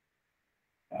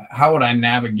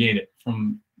navigate it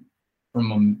from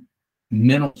a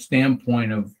mental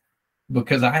standpoint of,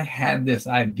 because I had this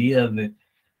idea that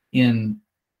in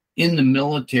the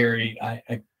military,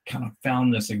 I kind of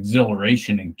found this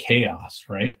exhilaration in chaos,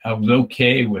 right? I was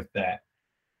okay with that.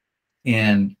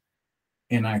 And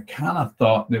I kind of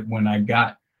thought that when I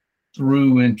got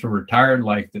through into retired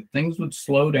life, that things would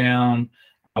slow down.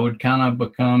 I would kind of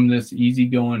become this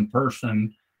easygoing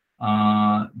person,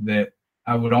 that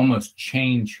I would almost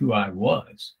change who I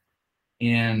was.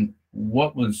 And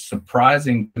what was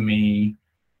surprising to me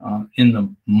in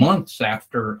the months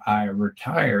after I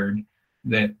retired,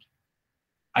 that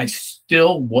I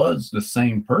still was the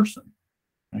same person,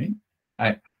 right?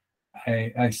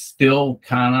 I still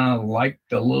kind of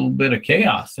liked a little bit of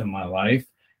chaos in my life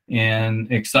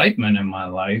and excitement in my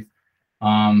life.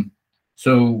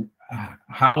 So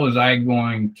how was I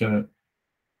going to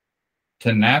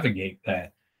navigate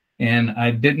that? And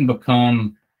I didn't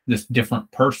become this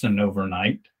different person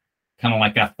overnight, kind of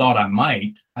like I thought I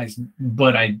might.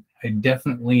 But I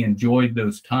definitely enjoyed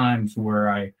those times where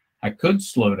I could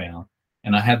slow down,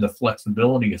 and I had the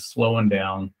flexibility of slowing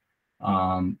down,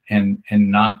 and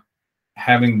not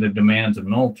having the demands of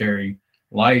military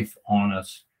life on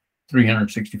us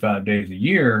 365 days a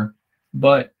year,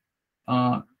 but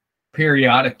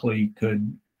periodically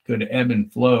could ebb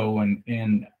and flow.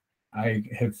 And I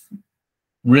have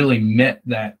really met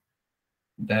that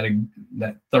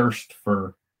thirst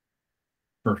for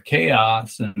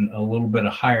chaos and a little bit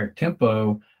of higher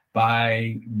tempo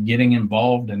by getting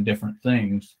involved in different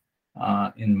things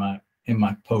in in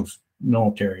my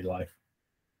post-military life.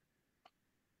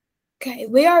 Okay,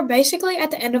 we are basically at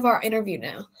the end of our interview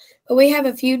now, but we have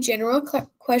a few general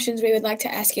questions we would like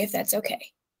to ask you if that's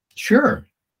okay. Sure.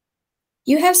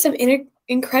 You have some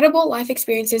incredible life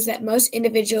experiences that most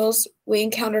individuals we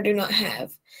encounter do not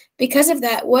have. Because of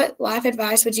that, what life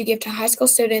advice would you give to high school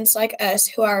students like us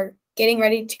who are getting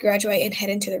ready to graduate and head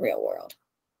into the real world?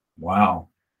 Wow.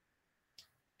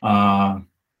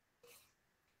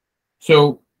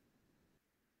 So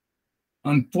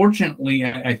unfortunately,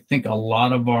 I think a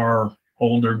lot of our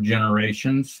older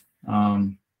generations,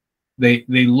 they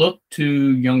look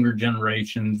to younger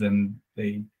generations and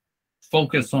they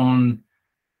focus on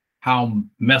how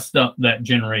messed up that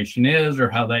generation is, or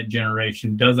how that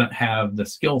generation doesn't have the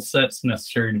skill sets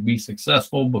necessary to be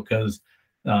successful because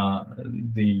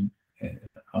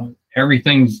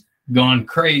everything's gone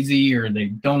crazy, or they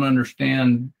don't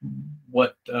understand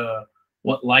what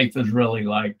life is really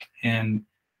like. And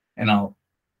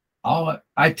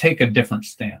I take a different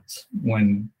stance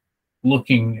when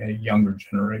looking at younger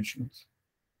generations.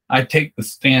 I take the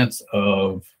stance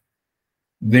of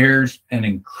there's an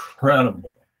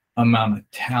incredible amount of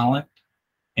talent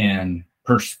and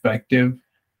perspective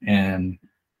and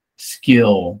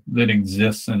skill that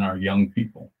exists in our young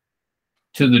people,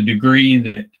 to the degree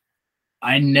that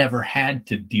I never had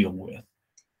to deal with.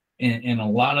 And a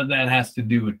lot of that has to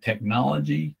do with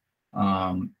technology.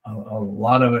 A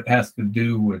lot of it has to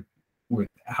do with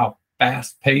how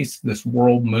fast-paced this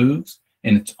world moves,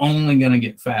 and it's only going to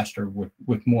get faster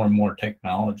with more and more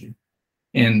technology.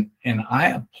 And I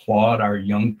applaud our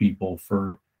young people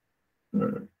for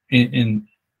in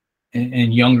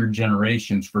younger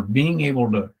generations for being able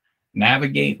to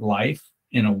navigate life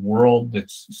in a world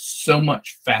that's so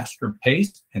much faster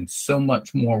paced and so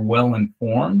much more well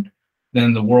informed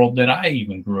than the world that I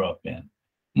even grew up in,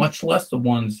 much less the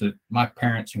ones that my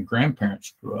parents and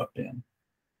grandparents grew up in.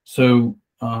 So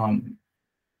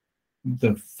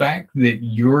the fact that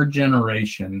your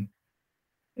generation,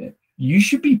 you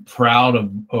should be proud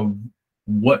of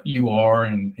what you are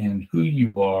and who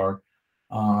you are,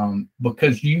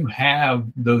 because you have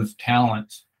those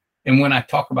talents. And when I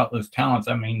talk about those talents,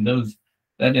 I mean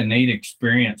that innate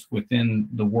experience within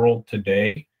the world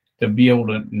today to be able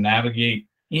to navigate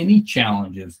any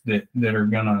challenges that are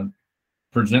going to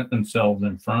present themselves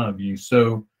in front of you.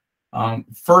 So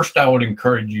first, I would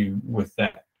encourage you with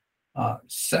that.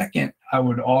 Second, I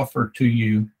would offer to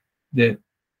you that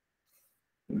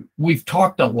we've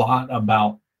talked a lot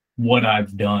about what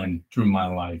I've done through my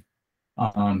life.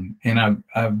 And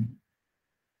I've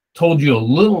told you a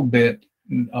little bit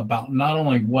about not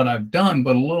only what I've done,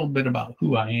 but a little bit about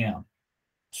who I am.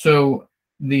 So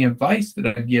the advice that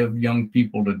I give young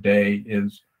people today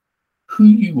is who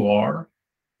you are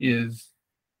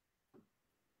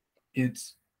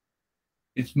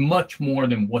it's much more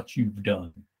than what you've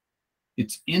done.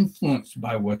 It's influenced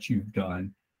by what you've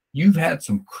done. You've had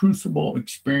some crucible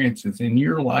experiences in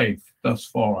your life thus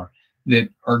far that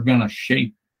are going to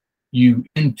shape you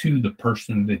into the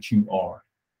person that you are.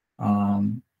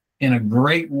 And a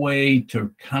great way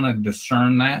to kind of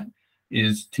discern that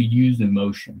is to use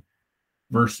emotion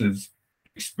versus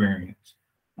experience.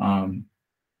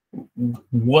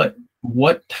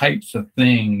 What types of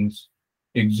things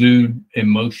exude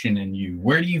emotion in you?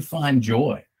 Where do you find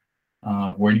joy?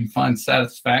 Where do you find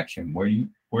satisfaction? Where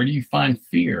do you find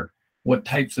fear? What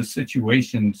types of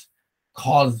situations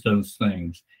cause those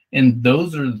things? And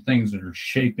those are the things that are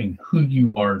shaping who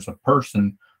you are as a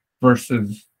person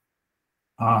versus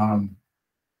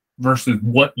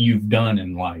what you've done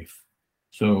in life.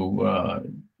 So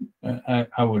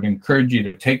I would encourage you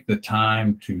to take the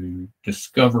time to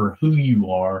discover who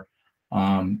you are,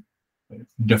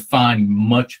 define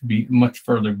much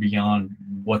further beyond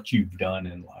what you've done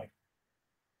in life.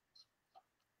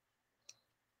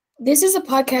 This is a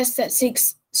podcast that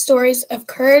seeks stories of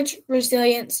courage,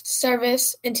 resilience,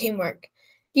 service, and teamwork.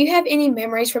 Do you have any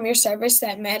memories from your service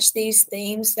that match these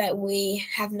themes that we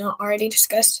have not already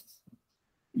discussed?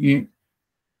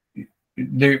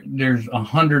 There's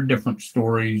 100 different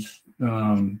stories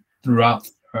throughout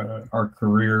our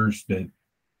careers that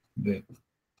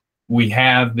we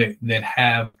have that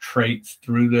have traits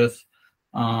through this.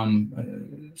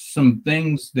 Some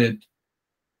things that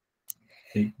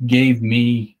gave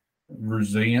me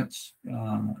resilience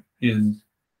is,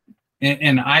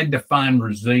 and I define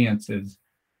resilience as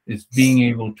being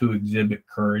able to exhibit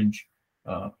courage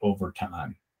over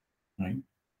time. Right?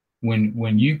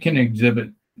 When you can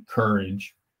exhibit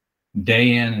courage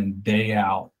day in and day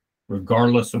out,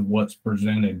 regardless of what's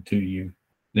presented to you,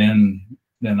 then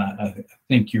I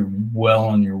think you're well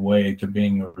on your way to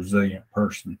being a resilient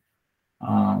person.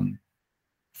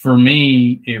 for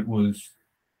me, it was,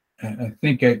 I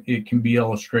think it can be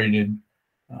illustrated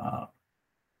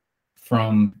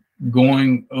from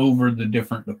going over the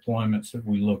different deployments that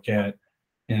we look at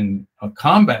in a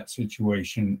combat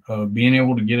situation, of being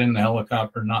able to get in the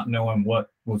helicopter, not knowing what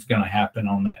was going to happen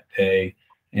on that day,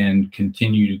 and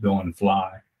continue to go and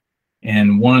fly.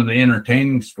 And one of the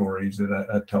entertaining stories that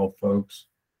I tell folks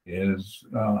is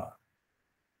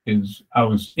I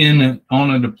was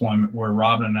on a deployment where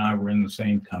Robin and I were in the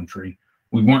same country.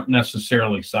 We weren't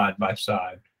necessarily side by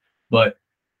side, but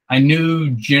I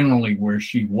knew generally where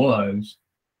she was,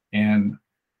 and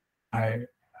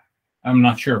I'm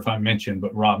not sure if I mentioned,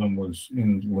 but Robin was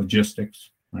in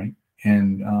logistics, right?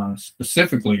 And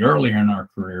specifically earlier in our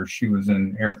career, she was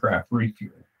in aircraft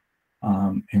refuel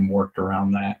and worked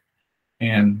around that.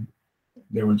 And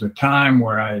there was a time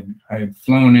where I had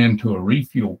flown into a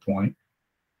refuel point,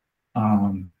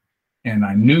 and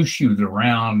I knew she was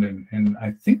around, and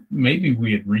I think maybe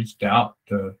we had reached out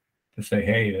to say,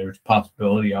 hey, there's a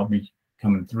possibility I'll be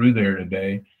coming through there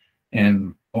today.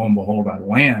 And lo and behold, I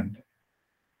land.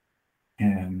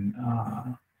 And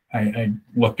I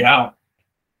look out,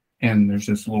 and there's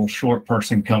this little short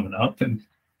person coming up, and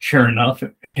sure enough,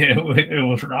 it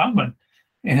was Robin.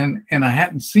 And I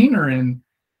hadn't seen her in,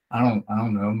 I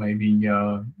don't know, maybe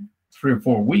 3 or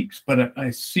 4 weeks, but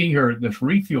I see her at this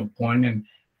refuel point, and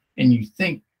you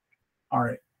think, all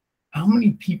right, how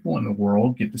many people in the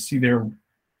world get to see their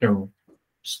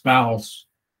spouse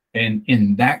and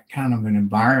in that kind of an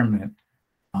environment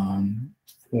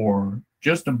for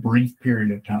just a brief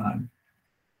period of time?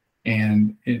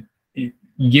 And it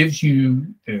gives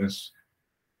you this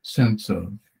sense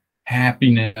of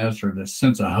happiness, or this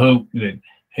sense of hope that,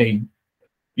 hey,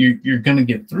 you're going to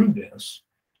get through this,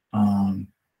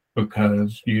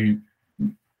 because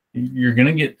you're going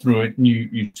to get through it, and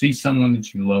you see someone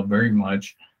that you love very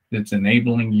much that's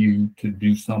enabling you to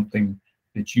do something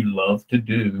that you love to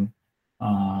do,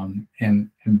 and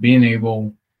being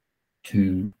able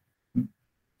to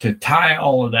tie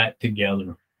all of that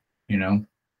together,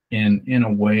 in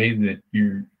a way that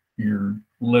you're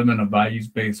living a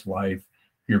values-based life.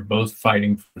 You're both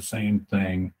fighting for the same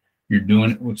thing. You're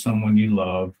doing it with someone you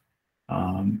love,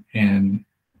 and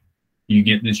you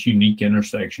get this unique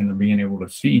intersection of being able to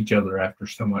see each other after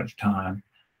so much time.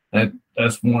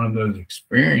 That's one of those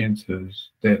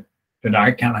experiences that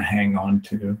I kind of hang on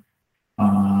to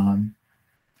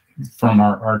from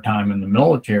our time in the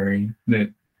military,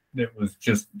 that was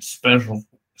just special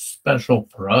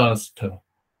for us to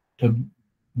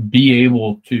be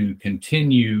able to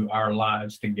continue our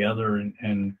lives together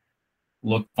and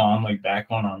look fondly back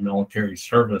on our military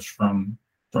service from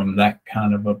that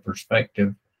kind of a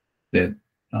perspective. That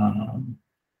I'm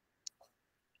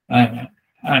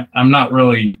not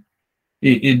really,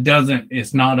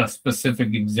 it's not a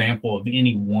specific example of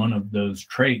any one of those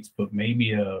traits, but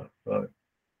maybe a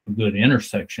good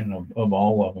intersection of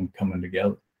all of them coming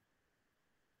together.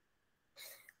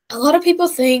 A lot of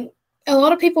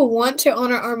people want to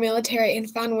honor our military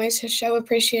and find ways to show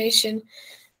appreciation.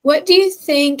 What do you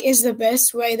think is the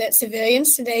best way that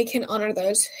civilians today can honor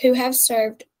those who have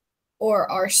served or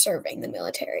are serving the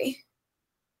military?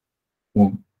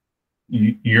 Well,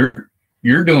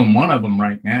 you're doing one of them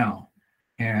right now,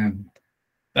 and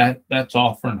that's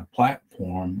offering a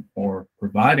platform, or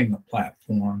providing a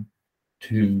platform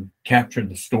to capture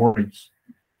the stories,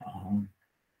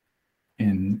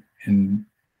 and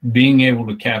being able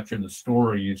to capture the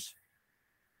stories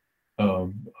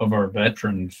of our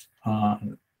veterans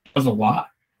does a lot,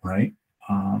 right?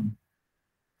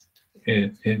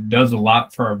 It does a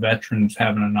lot for our veterans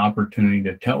having an opportunity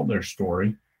to tell their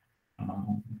story,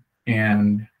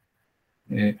 and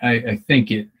I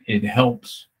think it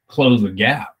helps close a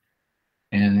gap,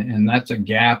 and that's a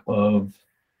gap of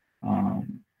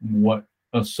what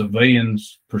a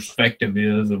civilian's perspective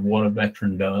is of what a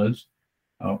veteran does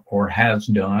or has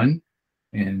done,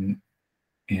 and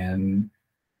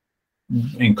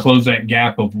close that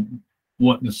gap of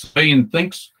what the civilian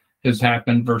thinks has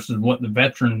happened versus what the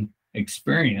veteran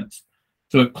experienced.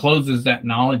 So it closes that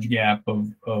knowledge gap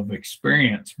of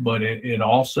experience, but it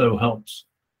also helps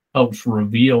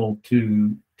reveal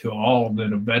to all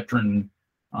that a veteran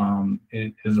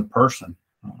is a person.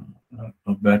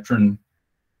 A veteran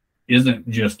isn't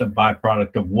just a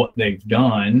byproduct of what they've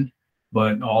done,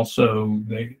 but also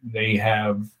they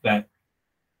have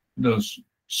those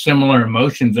similar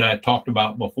emotions that I talked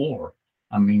about before.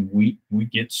 I mean, we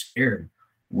get scared,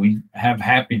 we have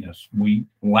happiness, we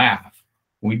laugh,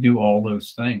 we do all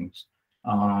those things.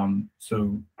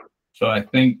 So I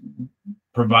think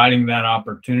providing that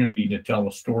opportunity to tell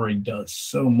a story does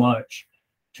so much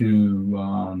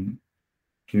to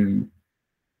to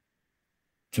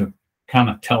kind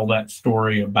of tell that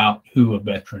story about who a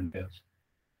veteran is.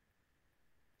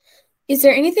 Is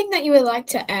there anything that you would like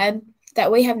to add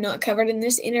that we have not covered in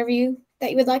this interview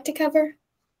that you would like to cover?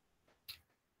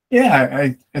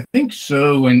 Yeah, I think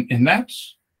so. And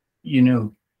that's,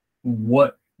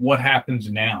 what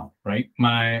happens now, right?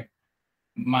 My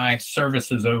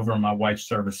service is over, my wife's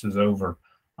service is over.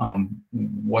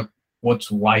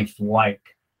 What's life like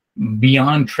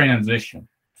beyond transition?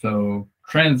 So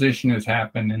transition has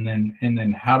happened, and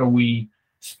then how do we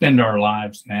spend our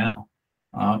lives now?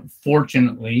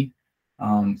 Fortunately,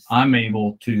 I'm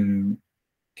able to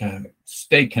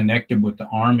stay connected with the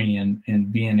Army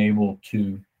and being able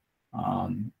to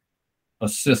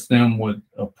assist them with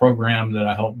a program that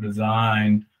I helped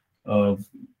design of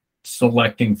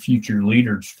selecting future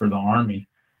leaders for the Army.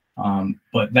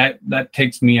 But that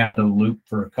takes me out of the loop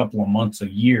for a couple of months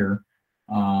a year.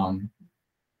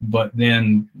 But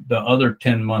then the other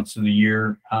 10 months of the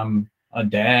year, I'm a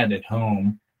dad at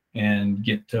home and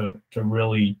get to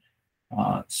really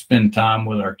spend time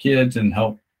with our kids and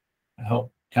help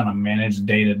kind of manage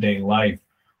day-to-day life,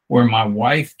 where my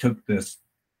wife took this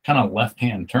kind of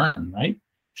left-hand turn, right?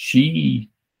 She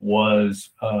was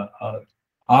a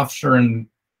officer in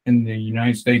the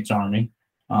United States Army,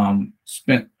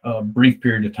 spent a brief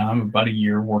period of time, about a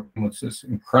year, working with this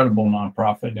incredible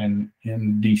nonprofit in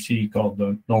DC called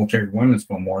the Military Women's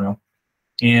Memorial,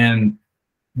 and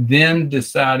then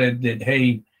decided that,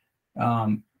 hey,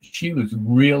 she was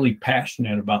really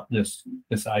passionate about this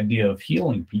idea of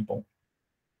healing people.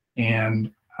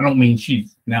 And I don't mean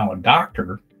she's now a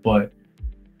doctor, but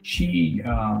she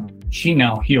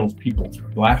now heals people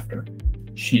through laughter.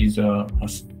 She's a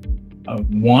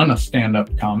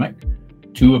stand-up comic,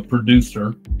 2, a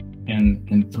producer,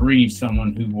 and 3,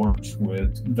 someone who works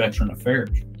with Veteran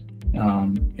Affairs,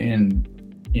 in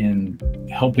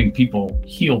helping people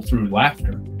heal through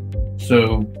laughter.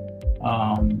 So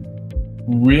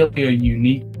really a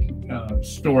unique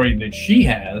story that she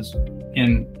has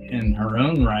in her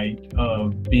own right,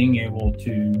 of being able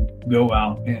to go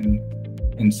out and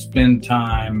spend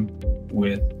time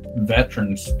with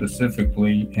veterans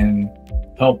specifically and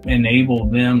help enable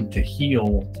them to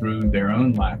heal through their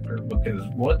own laughter. Because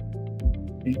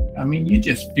you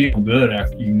just feel good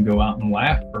after you can go out and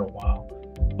laugh for a while.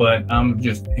 But I'm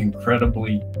just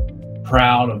incredibly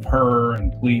proud of her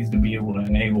and pleased to be able to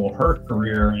enable her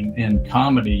career in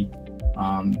comedy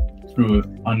through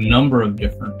a number of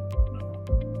different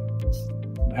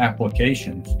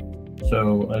applications.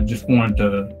 So I just wanted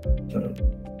to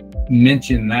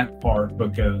mention that part,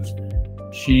 because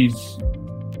she's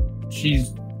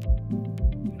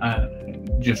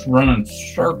just running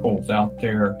circles out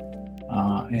there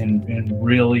and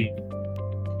really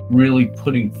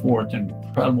putting forth an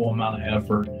incredible amount of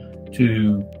effort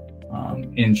to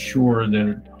ensure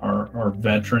that our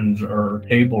veterans are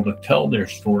able to tell their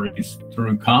stories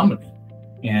through comedy.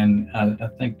 And I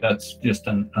think that's just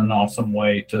an awesome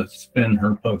way to spend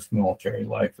her post-military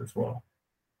life as well.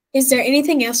 Is there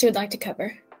anything else you would like to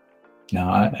cover? No,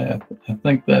 I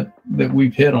think that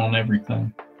we've hit on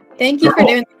everything. Thank you for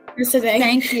doing this today.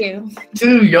 Thank you.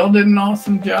 Dude, y'all did an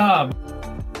awesome job.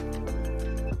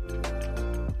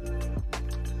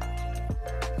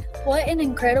 What an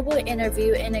incredible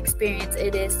interview and experience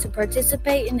it is to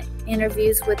participate in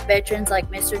interviews with veterans like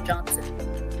Mr. Johnson.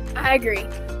 I agree.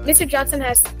 Mr. Johnson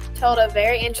has told a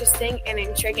very interesting and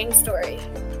intriguing story.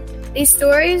 These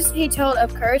stories he told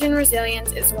of courage and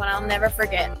resilience is one I'll never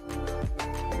forget.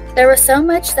 There was so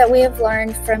much that we have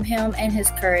learned from him and his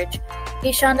courage.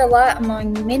 He shined a light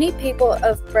among many people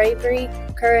of bravery,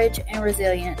 courage, and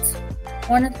resilience.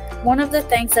 One of the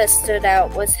things that stood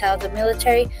out was how the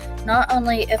military not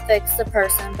only affects the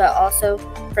person, but also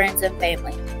friends and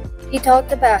family. He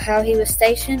talked about how he was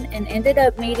stationed and ended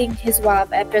up meeting his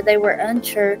wife after they were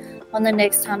unsure on the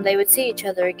next time they would see each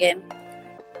other again.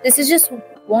 This is just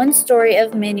one story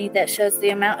of many that shows the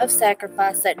amount of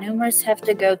sacrifice that numerous have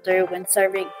to go through when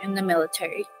serving in the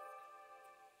military.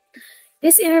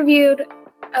 This interview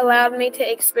allowed me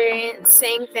to experience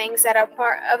seeing things that are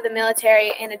part of the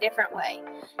military in a different way.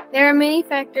 There are many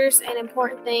factors and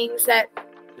important things that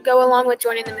go along with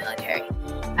joining the military.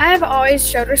 I have always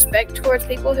showed respect towards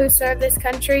people who serve this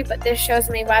country, but this shows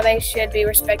me why they should be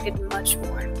respected much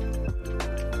more.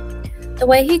 The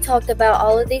way he talked about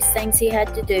all of these things he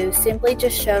had to do simply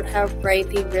just showed how brave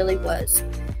he really was.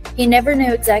 He never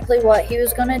knew exactly what he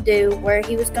was going to do, where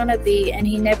he was going to be, and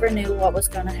he never knew what was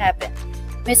going to happen.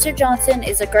 Mr. Johnson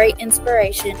is a great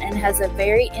inspiration and has a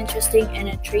very interesting and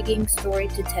intriguing story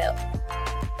to tell.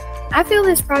 I feel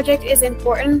this project is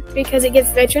important because it gives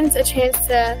veterans a chance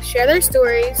to share their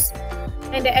stories,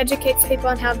 and it educates people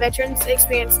on how veterans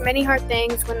experience many hard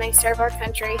things when they serve our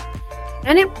country.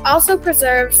 And it also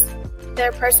preserves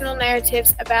their personal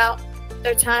narratives about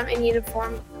their time in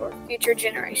uniform for future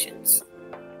generations.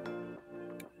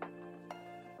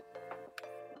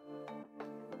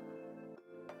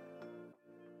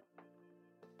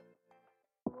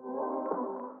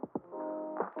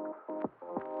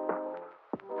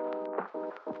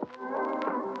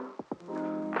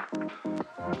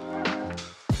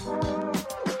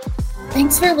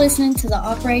 Thanks for listening to the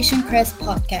Operation Crest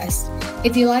podcast.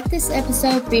 If you like this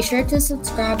episode, be sure to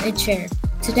subscribe and share.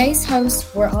 Today's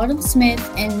hosts were Autumn Smith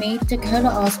and me, Dakota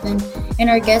Osmond, and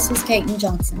our guest was Cayton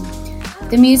Johnson.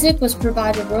 The music was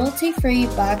provided royalty-free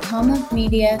by Comma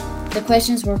Media, the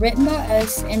questions were written by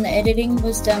us, and the editing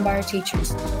was done by our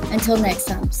teachers. Until next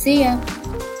time, see ya!